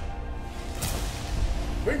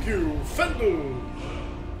 Thank you, Fendel!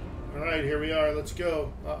 Alright, here we are. Let's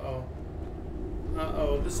go. Uh-oh.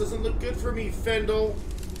 Uh-oh. This doesn't look good for me, Fendel.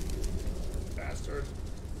 Bastard.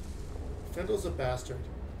 Fendel's a bastard.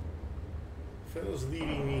 Fendel's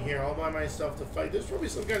leaving me here all by myself to fight. There's probably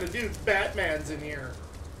some kind of dude. Batman's in here.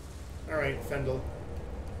 Alright, Fendel.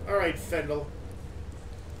 Alright, Fendel.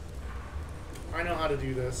 I know how to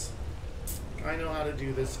do this. I know how to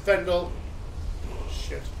do this. Fendel.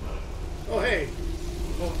 Shit. Oh, hey.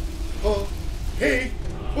 Oh, hey.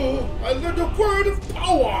 Oh, I learned a word of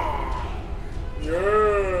power.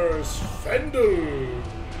 Yes, Fendel.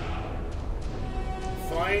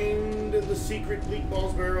 Find the secret Bleak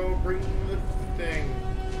Falls barrow. Bring the thing.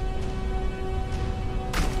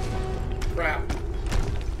 Crap.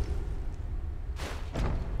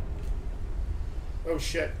 Oh,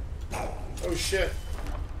 shit. Oh, shit.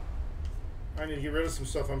 I need to get rid of some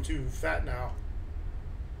stuff. I'm too fat now.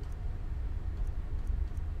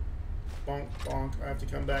 Bonk, bonk. I have to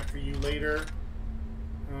come back for you later.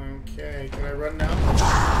 Okay, can I run now?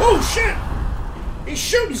 Oh, shit! He's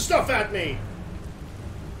shooting stuff at me!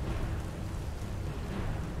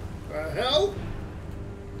 The hell?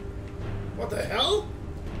 What the hell?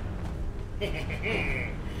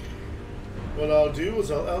 What I'll do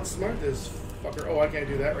is I'll outsmart this fucker. Oh, I can't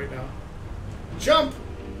do that right now. Jump!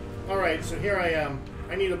 Alright, so here I am.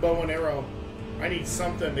 I need a bow and arrow. I need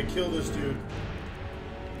something to kill this dude.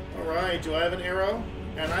 Alright, do I have an arrow?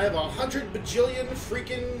 And I have 100 bajillion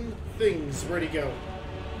freaking things. Where'd he go?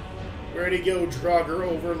 Where'd he go, Draugr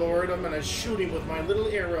Overlord? I'm gonna shoot him with my little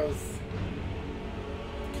arrows.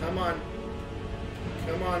 Come on.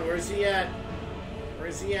 Come on, where's he at?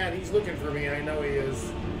 Where's he at? He's looking for me, I know he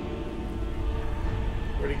is.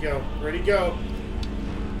 Where'd he go? Where'd he go?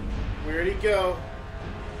 Where'd he go?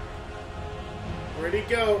 Where'd he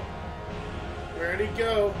go? Where'd he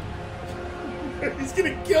go? He's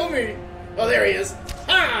gonna kill me! Oh, there he is!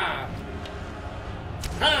 Ha!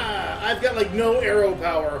 Ha! I've got like no arrow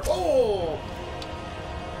power. Oh!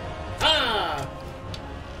 Ha!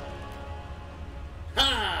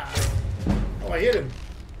 Ha! Oh, I hit him.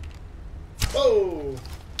 Oh!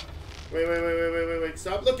 Wait.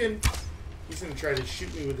 Stop looking. He's gonna try to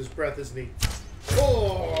shoot me with his breath, isn't he?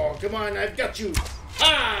 Oh! Come on, I've got you!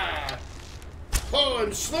 Ha! Oh,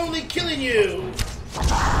 I'm slowly killing you!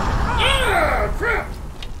 Ah! Crap!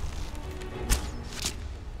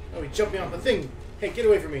 Oh, he jumped me off the thing. Hey, get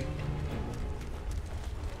away from me.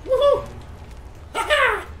 Woohoo!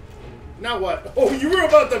 Ha-ha! Now what? Oh, you were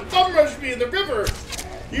about to bum rush me in the river!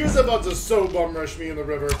 He was about to so bum rush me in the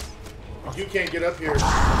river. You can't get up here.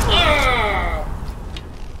 Ah!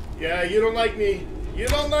 Yeah, you don't like me. You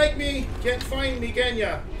don't like me. Can't find me, can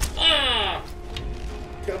ya? Ah!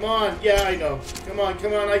 Come on. Yeah, I know. Come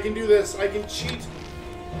on, I can do this. I can cheat.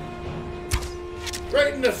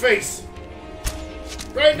 Right in the face.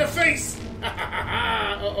 Right in the face.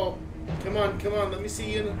 Uh-oh. Come on. Let me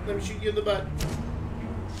see you. Let me shoot you in the butt.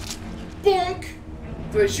 Bonk.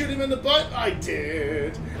 Did I shoot him in the butt? I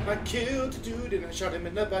did. I killed the dude and I shot him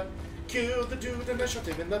in the butt. Killed the dude and I shot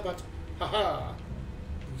him in the butt. Haha.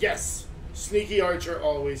 Yes. Sneaky Archer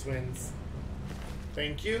always wins.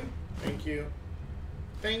 Thank you. Thank you.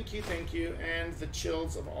 Thank you. And the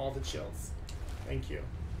chills of all the chills. Thank you.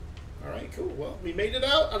 Alright, cool. Well, we made it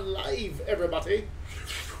out alive, everybody.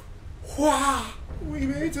 Wow! We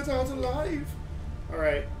made it out alive.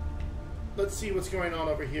 Alright. Let's see what's going on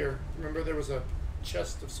over here. Remember, there was a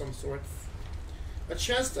chest of some sort. A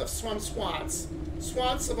chest of some swats.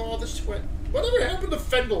 Swats of all the shit. Whatever happened to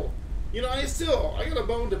Fendel? You know, I got a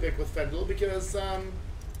bone to pick with Fendel because,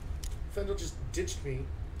 Fendel just ditched me.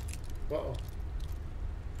 Uh-oh.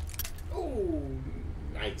 Oh,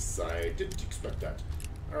 nice. I didn't expect that.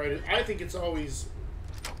 Alright, I think it's always...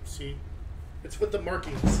 See? It's with the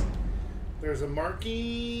markings. There's a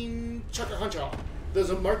marking... Chaka-huncha. There's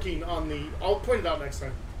a marking on the... I'll point it out next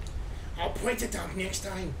time. I'll point it out next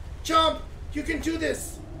time. Jump! You can do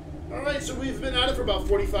this! Alright, so we've been at it for about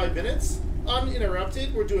 45 minutes.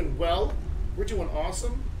 Uninterrupted. We're doing well. We're doing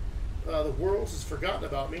awesome. The world has forgotten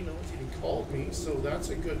about me. No one's even called me, so that's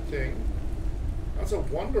a good thing. That's a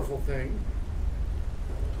wonderful thing.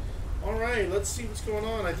 Alright, let's see what's going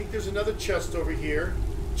on. I think there's another chest over here.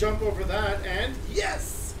 Jump over that, and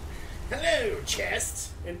yes! Hello,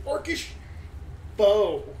 chest! An orcish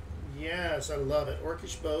bow. Yes, I love it.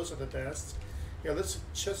 Orcish bows are the best. Yeah, let's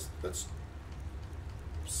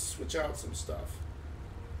switch out some stuff.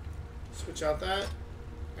 Switch out that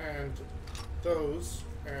and those,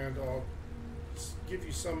 and I'll give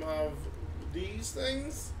you some of these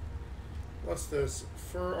things. What's this?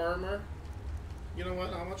 Fur armor. You know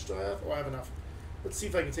what? How much do I have? Oh, I have enough. Let's see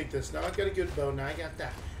if I can take this. Now I've got a good bow. Now I got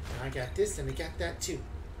that. Now I got this, and I got that too.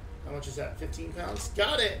 How much is that? 15 pounds?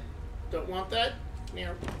 Got it! Don't want that?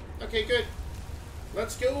 Yeah. Okay, good.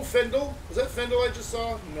 Let's go, Fendel. Was that Fendel I just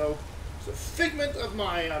saw? No. It's a figment of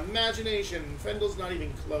my imagination. Fendel's not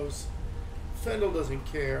even close. Fendel doesn't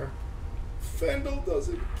care. Fendel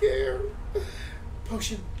doesn't care.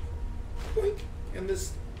 Potion. Boink. And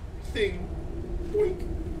this thing. Boink.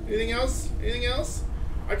 Anything else? Anything else?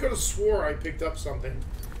 I could have swore I picked up something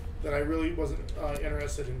that I really wasn't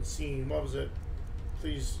interested in seeing. What was it?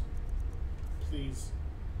 Please. Please.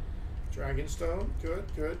 Dragonstone. Good,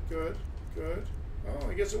 good, good, good. Oh,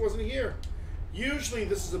 I guess it wasn't here. Usually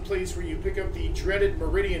this is a place where you pick up the dreaded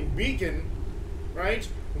Meridian Beacon, right?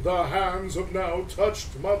 The hands have now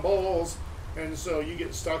touched my balls. And so you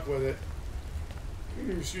get stuck with it.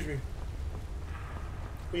 Excuse me.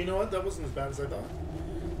 But you know what? That wasn't as bad as I thought.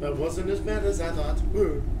 That wasn't as bad as I thought.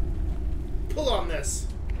 Pull on this.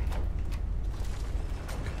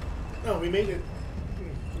 Oh, we made it.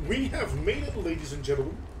 We have made it, ladies and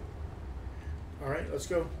gentlemen. Alright, let's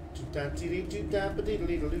go.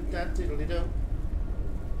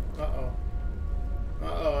 Uh-oh.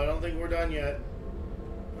 Uh-oh, I don't think we're done yet.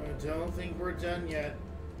 I don't think we're done yet.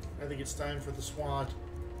 I think it's time for the swad.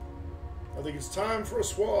 I think it's time for a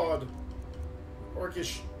swad.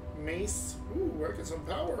 Orcish mace. Ooh, we're getting some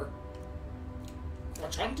power.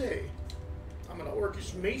 Wachante. I'm gonna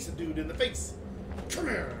orcish mace a dude in the face. Come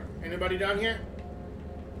here. Anybody down here?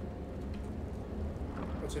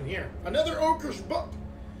 What's in here? Another orcish buck.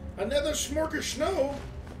 Another smorkish snow.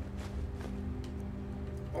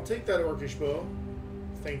 I'll take that orcish bow.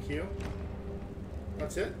 Thank you.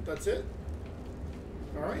 That's it. That's it.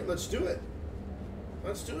 Alright, let's do it.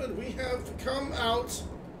 Let's do it. We have come out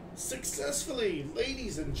successfully.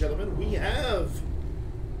 Ladies and gentlemen, we have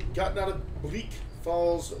gotten out of Bleak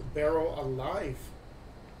Falls barrel alive.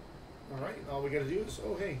 Alright, all we gotta do is,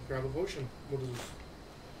 oh hey, grab a potion. What is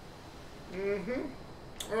this?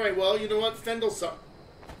 Alright, well, you know what? Fendel.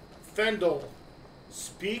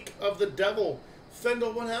 Speak of the devil.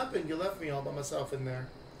 Fendel, what happened? You left me all by myself in there.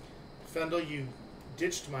 Fendel, you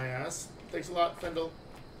ditched my ass. Thanks a lot, Fendel.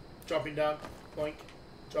 Dropping down, boink.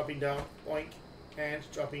 Dropping down, boink. And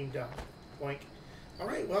dropping down, boink.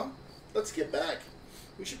 Alright, well, let's get back.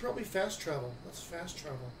 We should probably fast travel. Let's fast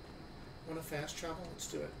travel. Want to fast travel? Let's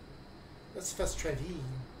do it. Let's fast travel.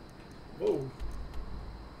 Whoa.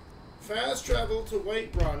 Fast travel to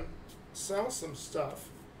Whiterun. Sell some stuff.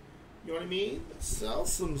 You know what I mean? Sell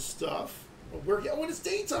some stuff. Well, when it's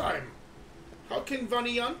daytime. How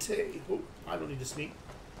conveniente. Oh, I don't need to sneak.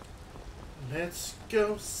 Let's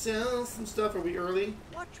go sell some stuff. Are we early?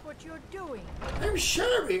 Watch what you're doing. I'm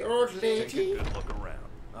sorry, old lady. Take a good look around.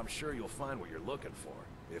 I'm sure you'll find what you're looking for.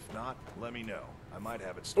 If not, let me know. I might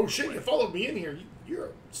have it stored Oh shit, away. you followed me in here. You're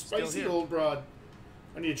a spicy old broad.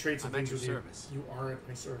 I need to trade some I'm at things your with service. you. You are at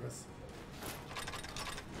my service.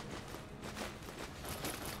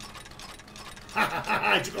 Ha ha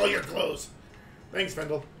ha! I took all your clothes. Thanks,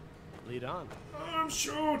 Fendel. Lead on. I'm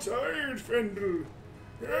so tired, Fendel.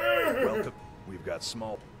 Welcome. We've got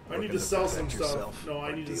small. I need looking to sell some protect stuff. yourself No, I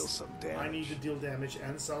or need to deal some damage. I need to deal damage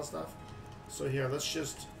and sell stuff. So here, let's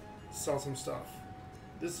just sell some stuff.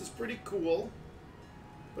 This is pretty cool,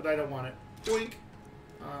 but I don't want it. Boink.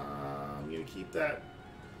 I'm gonna keep that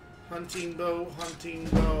hunting bow,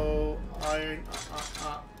 iron.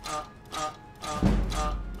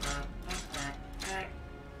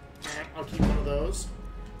 I'll keep one of those.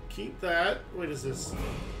 Keep that. Wait, is this?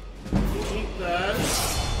 Keep that.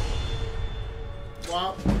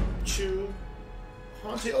 Wop, chew,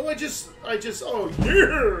 hunting. Oh, oh, yes!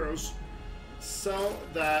 Sell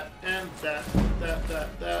that, and that,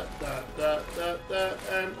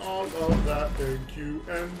 and all of that. Thank you,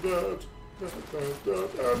 and that, and that.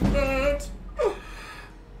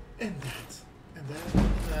 And that, and that,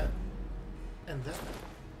 and that, and that,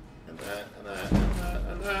 and that, and that, and that,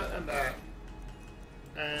 and that, and that.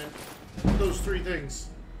 And those three things.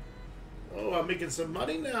 Oh, I'm making some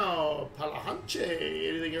money now. Palahanche.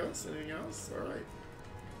 Anything else? Anything else? All right.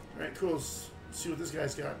 All right, cool. Let's see what this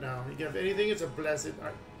guy's got now. You have anything? It's a blessed.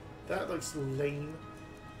 That looks lame.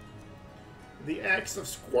 The Axe of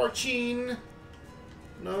Scorching.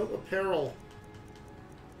 No, apparel.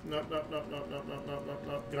 No.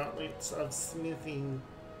 Gauntlets of Smithing.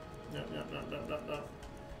 No.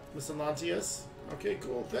 Miscellaneous. Okay,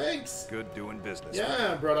 cool. Thanks. Good doing business.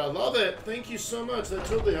 Yeah, brother. I love it. Thank you so much. That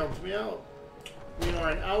totally helped me out. We are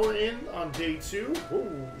an hour in on day 2.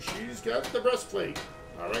 Ooh, she's got the breastplate.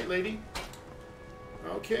 All right, lady.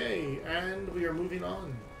 Okay, and we are moving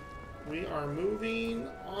on. We are moving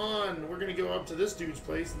on. We're going to go up to this dude's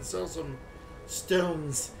place and sell some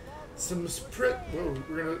stones. We're going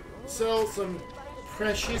to sell some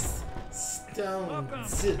precious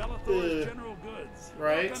stones. General Goods.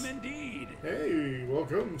 Right? Welcome indeed. Hey,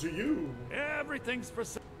 welcome to you. Everything's for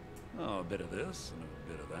sale. Oh, a bit of this and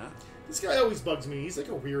a bit of that. This guy always bugs me. He's like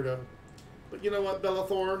a weirdo. But you know what,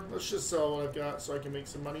 Bellathor? Let's just sell what I've got so I can make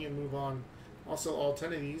some money and move on. I'll sell all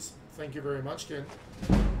 10 of these. Thank you very much, kid.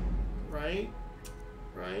 Right?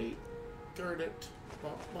 Guard it.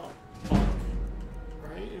 Bonk.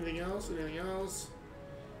 Right? Anything else? Anything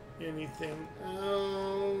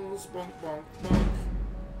else? Bonk.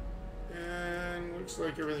 And looks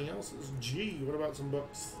like everything else is G. What about some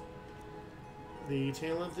books? The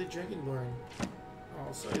Tale of the Dragonborn.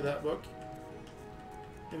 I'll sell you that book.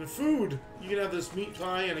 And food. You can have this meat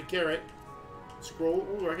pie and a carrot. Scroll.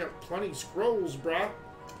 Ooh, I got plenty of scrolls, brah.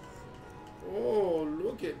 Oh,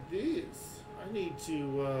 look at this. I need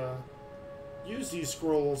to use these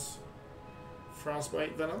scrolls.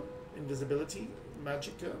 Frostbite venom, invisibility,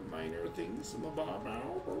 magicka, minor things,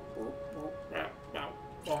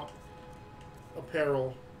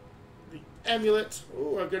 apparel, the amulet.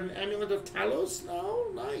 Oh, I've got an amulet of Talos now.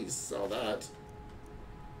 Nice, sell that.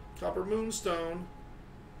 Copper moonstone,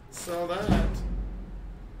 sell that.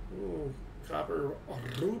 Ooh, copper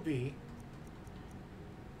ruby.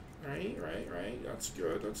 Right. That's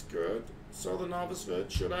good. Sell the novice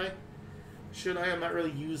hood. Should I? I'm not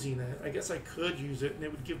really using it. I guess I could use it, and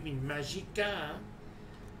it would give me magicka.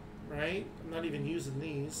 Right? I'm not even using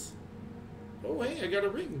these. Oh, hey, I got a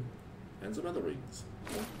ring. And some other rings.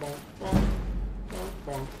 Bonk.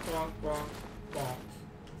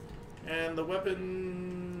 And the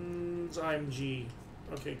weapons, I'm G.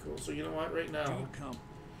 Okay, cool. So you know what? Right now,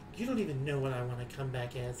 you don't even know what I want to come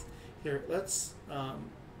back as. Here, let's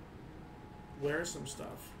wear some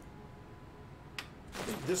stuff. I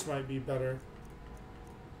think this might be better.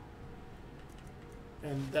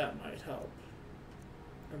 And that might help.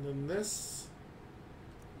 And then this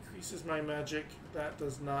increases my magic. That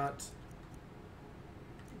does not.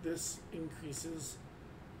 This increases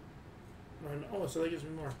my... Oh, so that gives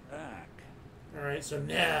me more. Back. Alright, so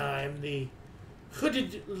now I'm the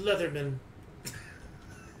hooded leatherman.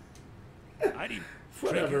 I need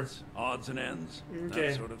Whatever. trinkets, odds and ends, Okay.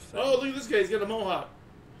 that sort of thing. Oh, look at this guy. He's got a mohawk.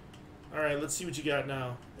 Alright, let's see what you got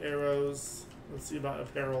now. Arrows. Let's see about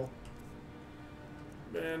apparel.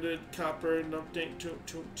 Banded, copper, no, tink,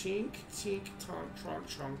 chonk,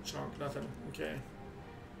 nothing. Okay.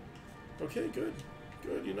 Okay, good.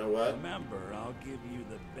 Good, you know what? Remember, I'll give you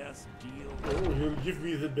the best deal. Oh, he'll give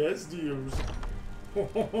me the best deals.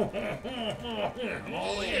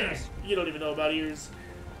 All ears. You don't even know about ears.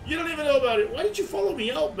 You don't even know about it. Why did you follow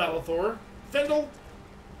me out, Bellathor? Fendel?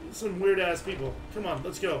 Some weird-ass people. Come on,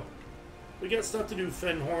 let's go. We got stuff to do,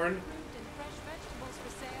 Fenhorn.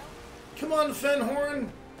 Come on, Fenhorn!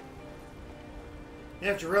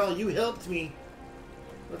 After all, you helped me.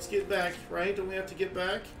 Let's get back, right? Don't we have to get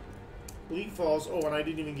back? Bleak Falls. Oh, and I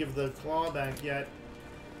didn't even give the claw back yet.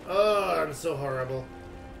 Oh, I'm so horrible.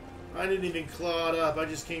 I didn't even claw it up. I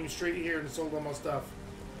just came straight here and sold all my stuff.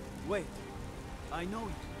 Wait, I know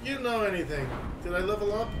you. You didn't know anything. Did I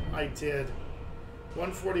level up? I did.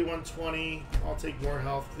 140, 120. I'll take more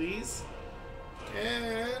health, please.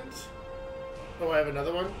 And... Oh, I have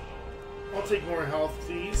another one? I'll take more health,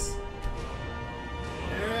 please.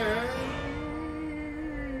 And...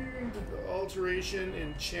 Alteration,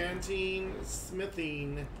 enchanting,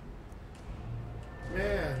 smithing.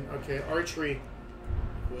 Man, okay, archery.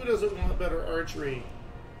 Who doesn't want better archery?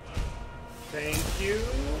 Thank you,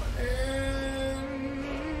 and...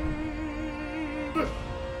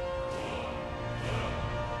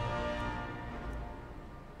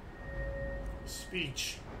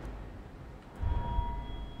 Speech.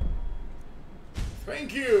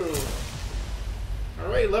 Thank you!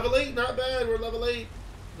 Alright, level 8, not bad, we're level 8.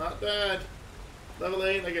 Not bad. Level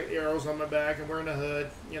 8, I got arrows on my back, I'm wearing a hood,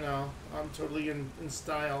 you know, I'm totally in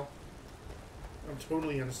style. I'm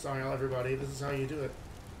totally in style, everybody. This is how you do it.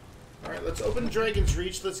 Alright, let's open Dragon's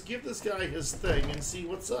Reach. Let's give this guy his thing and see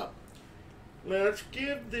what's up. Let's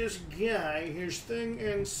give this guy his thing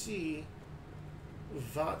and see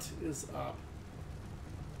what is up.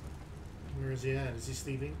 Where is he at? Is he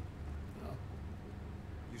sleeping? Oh.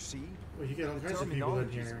 You see? Well, you got all The kinds of people in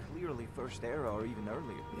terminology is here. clearly first era or even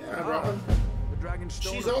earlier. Yeah, bro. The dragon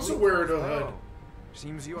stone She's of also Bleak wearing Falls a hood. Barrow.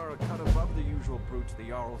 Seems you are a cut above the usual brutes the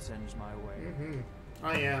Jarl sends my way.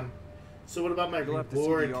 I am. So what about my You'll have to see the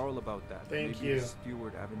reward? Jarl about that. Thank Maybe you. the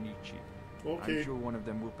steward Avenici. Okay. I'm sure one of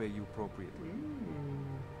them will pay you appropriately.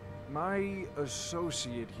 My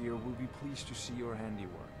associate here will be pleased to see your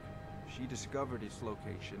handiwork. She discovered its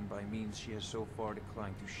location by means she has so far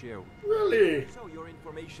declined to share with you. Really? So your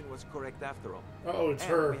information was correct after all. Oh, it's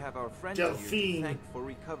And her. we have our friend here to Delphine. thank for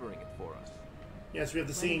recovering it for us. Yes, we have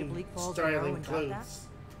the Went into same Bleak Falls Barrow styling and got that? clothes.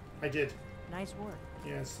 I did. Nice work.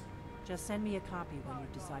 Yes. Just send me a copy when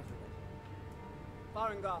you've deciphered it.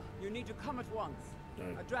 Farengar, you need to come at once.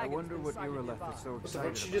 A I dragon's wonder been what sighted Ireleth nearby. is so What the excited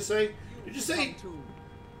fuck did she about. just say? Did you say Come to.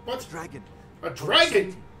 what? Dragon. A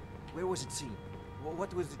dragon? Where was it seen?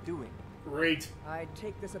 What was it doing? Great. I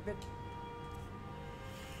take this a bit.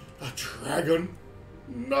 A dragon?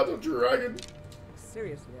 Not a dragon.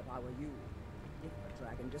 Seriously, if I were you. If a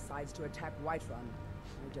dragon decides to attack Whiterun,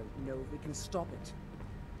 I don't know if we can stop it.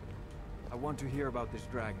 I want to hear about this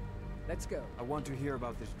dragon. Let's go. I want to hear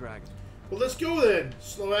about this dragon. Well, let's go then,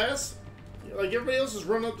 slow ass. Like everybody else is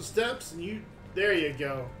running up the steps, and you. There you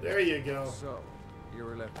go. There you go. So,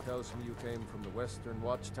 Ireleth tells me you came from the Western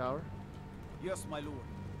Watchtower? Yes, my lord.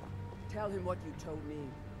 Tell him what you told me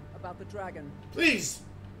about the dragon. Please.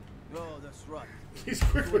 Oh, that's right. Please, You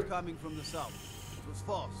quick. were coming from the south. It was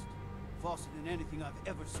fast. Faster than anything I've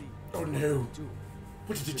ever seen. Oh no. Two.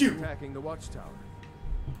 What did you Just do? attacking the Watchtower.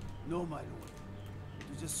 No, my lord.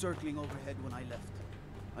 It was just circling overhead when I left.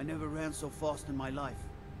 I never ran so fast in my life.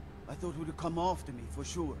 I thought it would come after me, for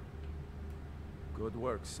sure. Good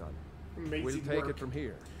work, son. Amazing We'll take work. it from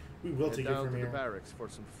here. We will Head take it down from to here. the barracks for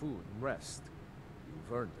some food and rest.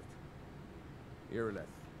 You've earned it. Ireleth,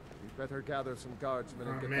 we better gather some guardsmen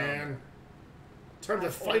and Oh get down man. there. Time to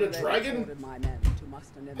I've fight a already dragon? ordered my men to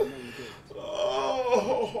muster near the main gate.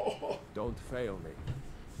 Oh. Don't fail me.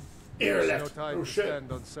 Air There's no left. time Oh to shit.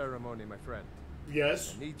 stand on ceremony, my friend.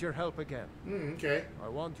 Yes. I need your help again. Okay. I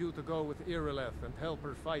want you to go with Ireleth and help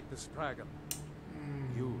her fight this dragon.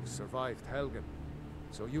 You survived Helgen,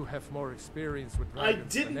 so you have more experience with I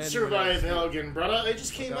dragons than didn't anyone survive else did. Helgen, brother. I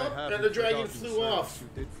just But came I up haven't and the dragon forgotten flew service off. you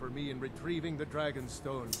did for me in retrieving the dragon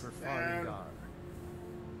stone for Man. Farengar.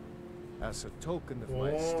 As a token of my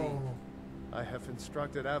esteem, Oh. I have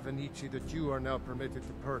instructed Avenici that you are now permitted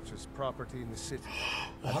to purchase property in the city.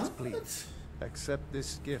 That's What? Bleak. Accept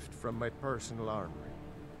this gift from my personal armory.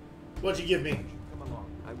 What'd you give me? Come along.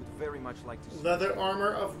 I would very much like to see Leather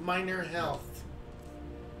armor of minor health.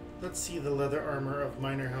 Let's see the leather armor of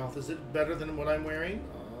minor health. Is it better than what I'm wearing?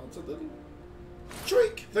 It's a little...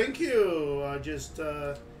 Drink! Thank you! I just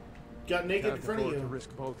got naked Can't in front of afford to you.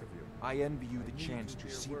 risk both of you. I envy you the chance to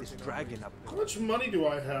see this dragon up How close. much money do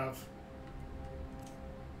I have?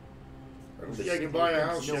 I don't think I can Simply buy a don't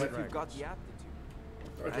house know yet. if you've got the aptitude.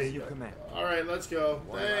 Okay, As you command. Alright, let's go.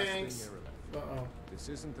 One last Thanks. thing, Ireleth. Uh-oh. This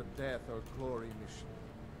isn't a death or glory mission.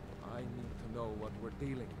 I need to know what we're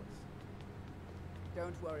dealing with.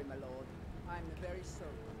 Don't worry, my lord. I'm the very soul.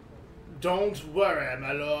 Don't worry,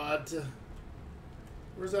 my lord.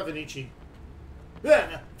 Where's Avenici?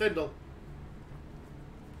 Ah, Fendel.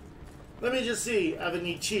 Let me just see.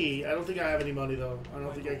 Avenici. I don't think I have any money, though. I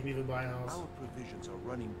don't think I can even buy a house. Our provisions are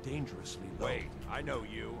running dangerously low. Wait, I know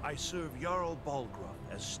you. I serve Jarl Balgruff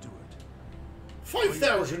as steward.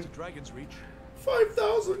 5,000? To Dragon's Reach.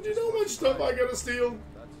 5,000? You know how much stuff I gotta steal?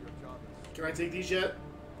 That's your job. Can I take these yet?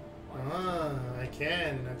 Ah, I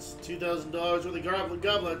can. That's $2,000 worth of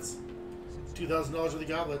goblets. $2,000 worth of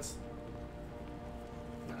goblets.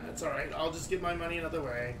 Nah, that's alright. I'll just get my money another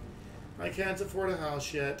way. I can't afford a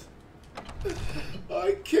house yet.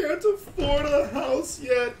 I can't afford a house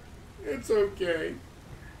yet. It's okay.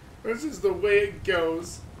 This is the way it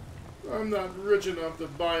goes. I'm not rich enough to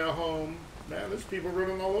buy a home. Man, there's people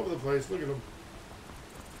running all over the place. Look at them.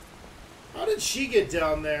 How did she get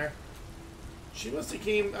down there? She must have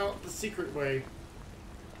came out the secret way.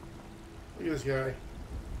 Look at this guy.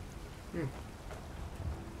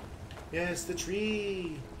 Yes, the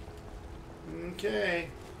tree. Okay.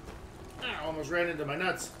 I almost ran into my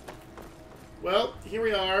nuts. Well, here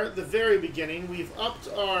we are, the very beginning. We've upped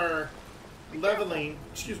our leveling.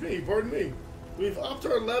 Excuse me, pardon me. We've upped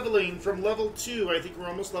our leveling from level 2. I think we're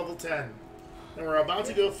almost level 10. And we're about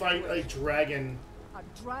to go fight a dragon.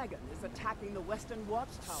 A dragon is attacking the western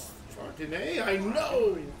watchtower. Fucking A, I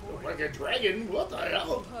know! Like a dragon? What the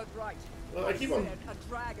hell? You heard right. Well, I keep on... A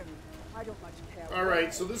dragon. I don't much care.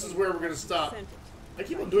 Alright, so this is where we're gonna stop. Sent it. I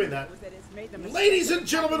keep on doing that. Ladies and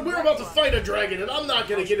gentlemen, we're about to fight a dragon, and I'm not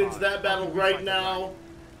going to get into that battle right now.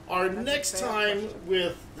 Our next time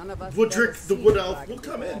with Woodrick the Wood Elf will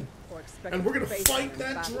come in. And we're going to fight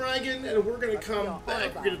that dragon, and we're going to come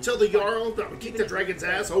back. We're going to tell the Jarl that we kick the dragon's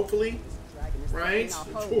ass, hopefully. Right?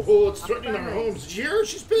 Oh, it's threatening our homes. Did you hear her?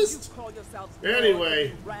 She's pissed.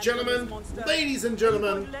 Anyway, gentlemen, ladies and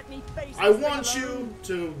gentlemen, I want you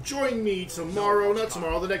to join me tomorrow, not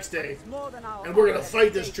tomorrow, the next day. And we're going to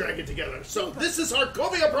fight this dragon together. So this is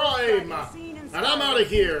Harcovia Prime, and I'm out of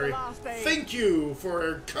here. Thank you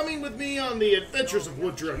for coming with me on the adventures of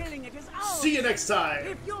Woodrick. See you next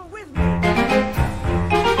time.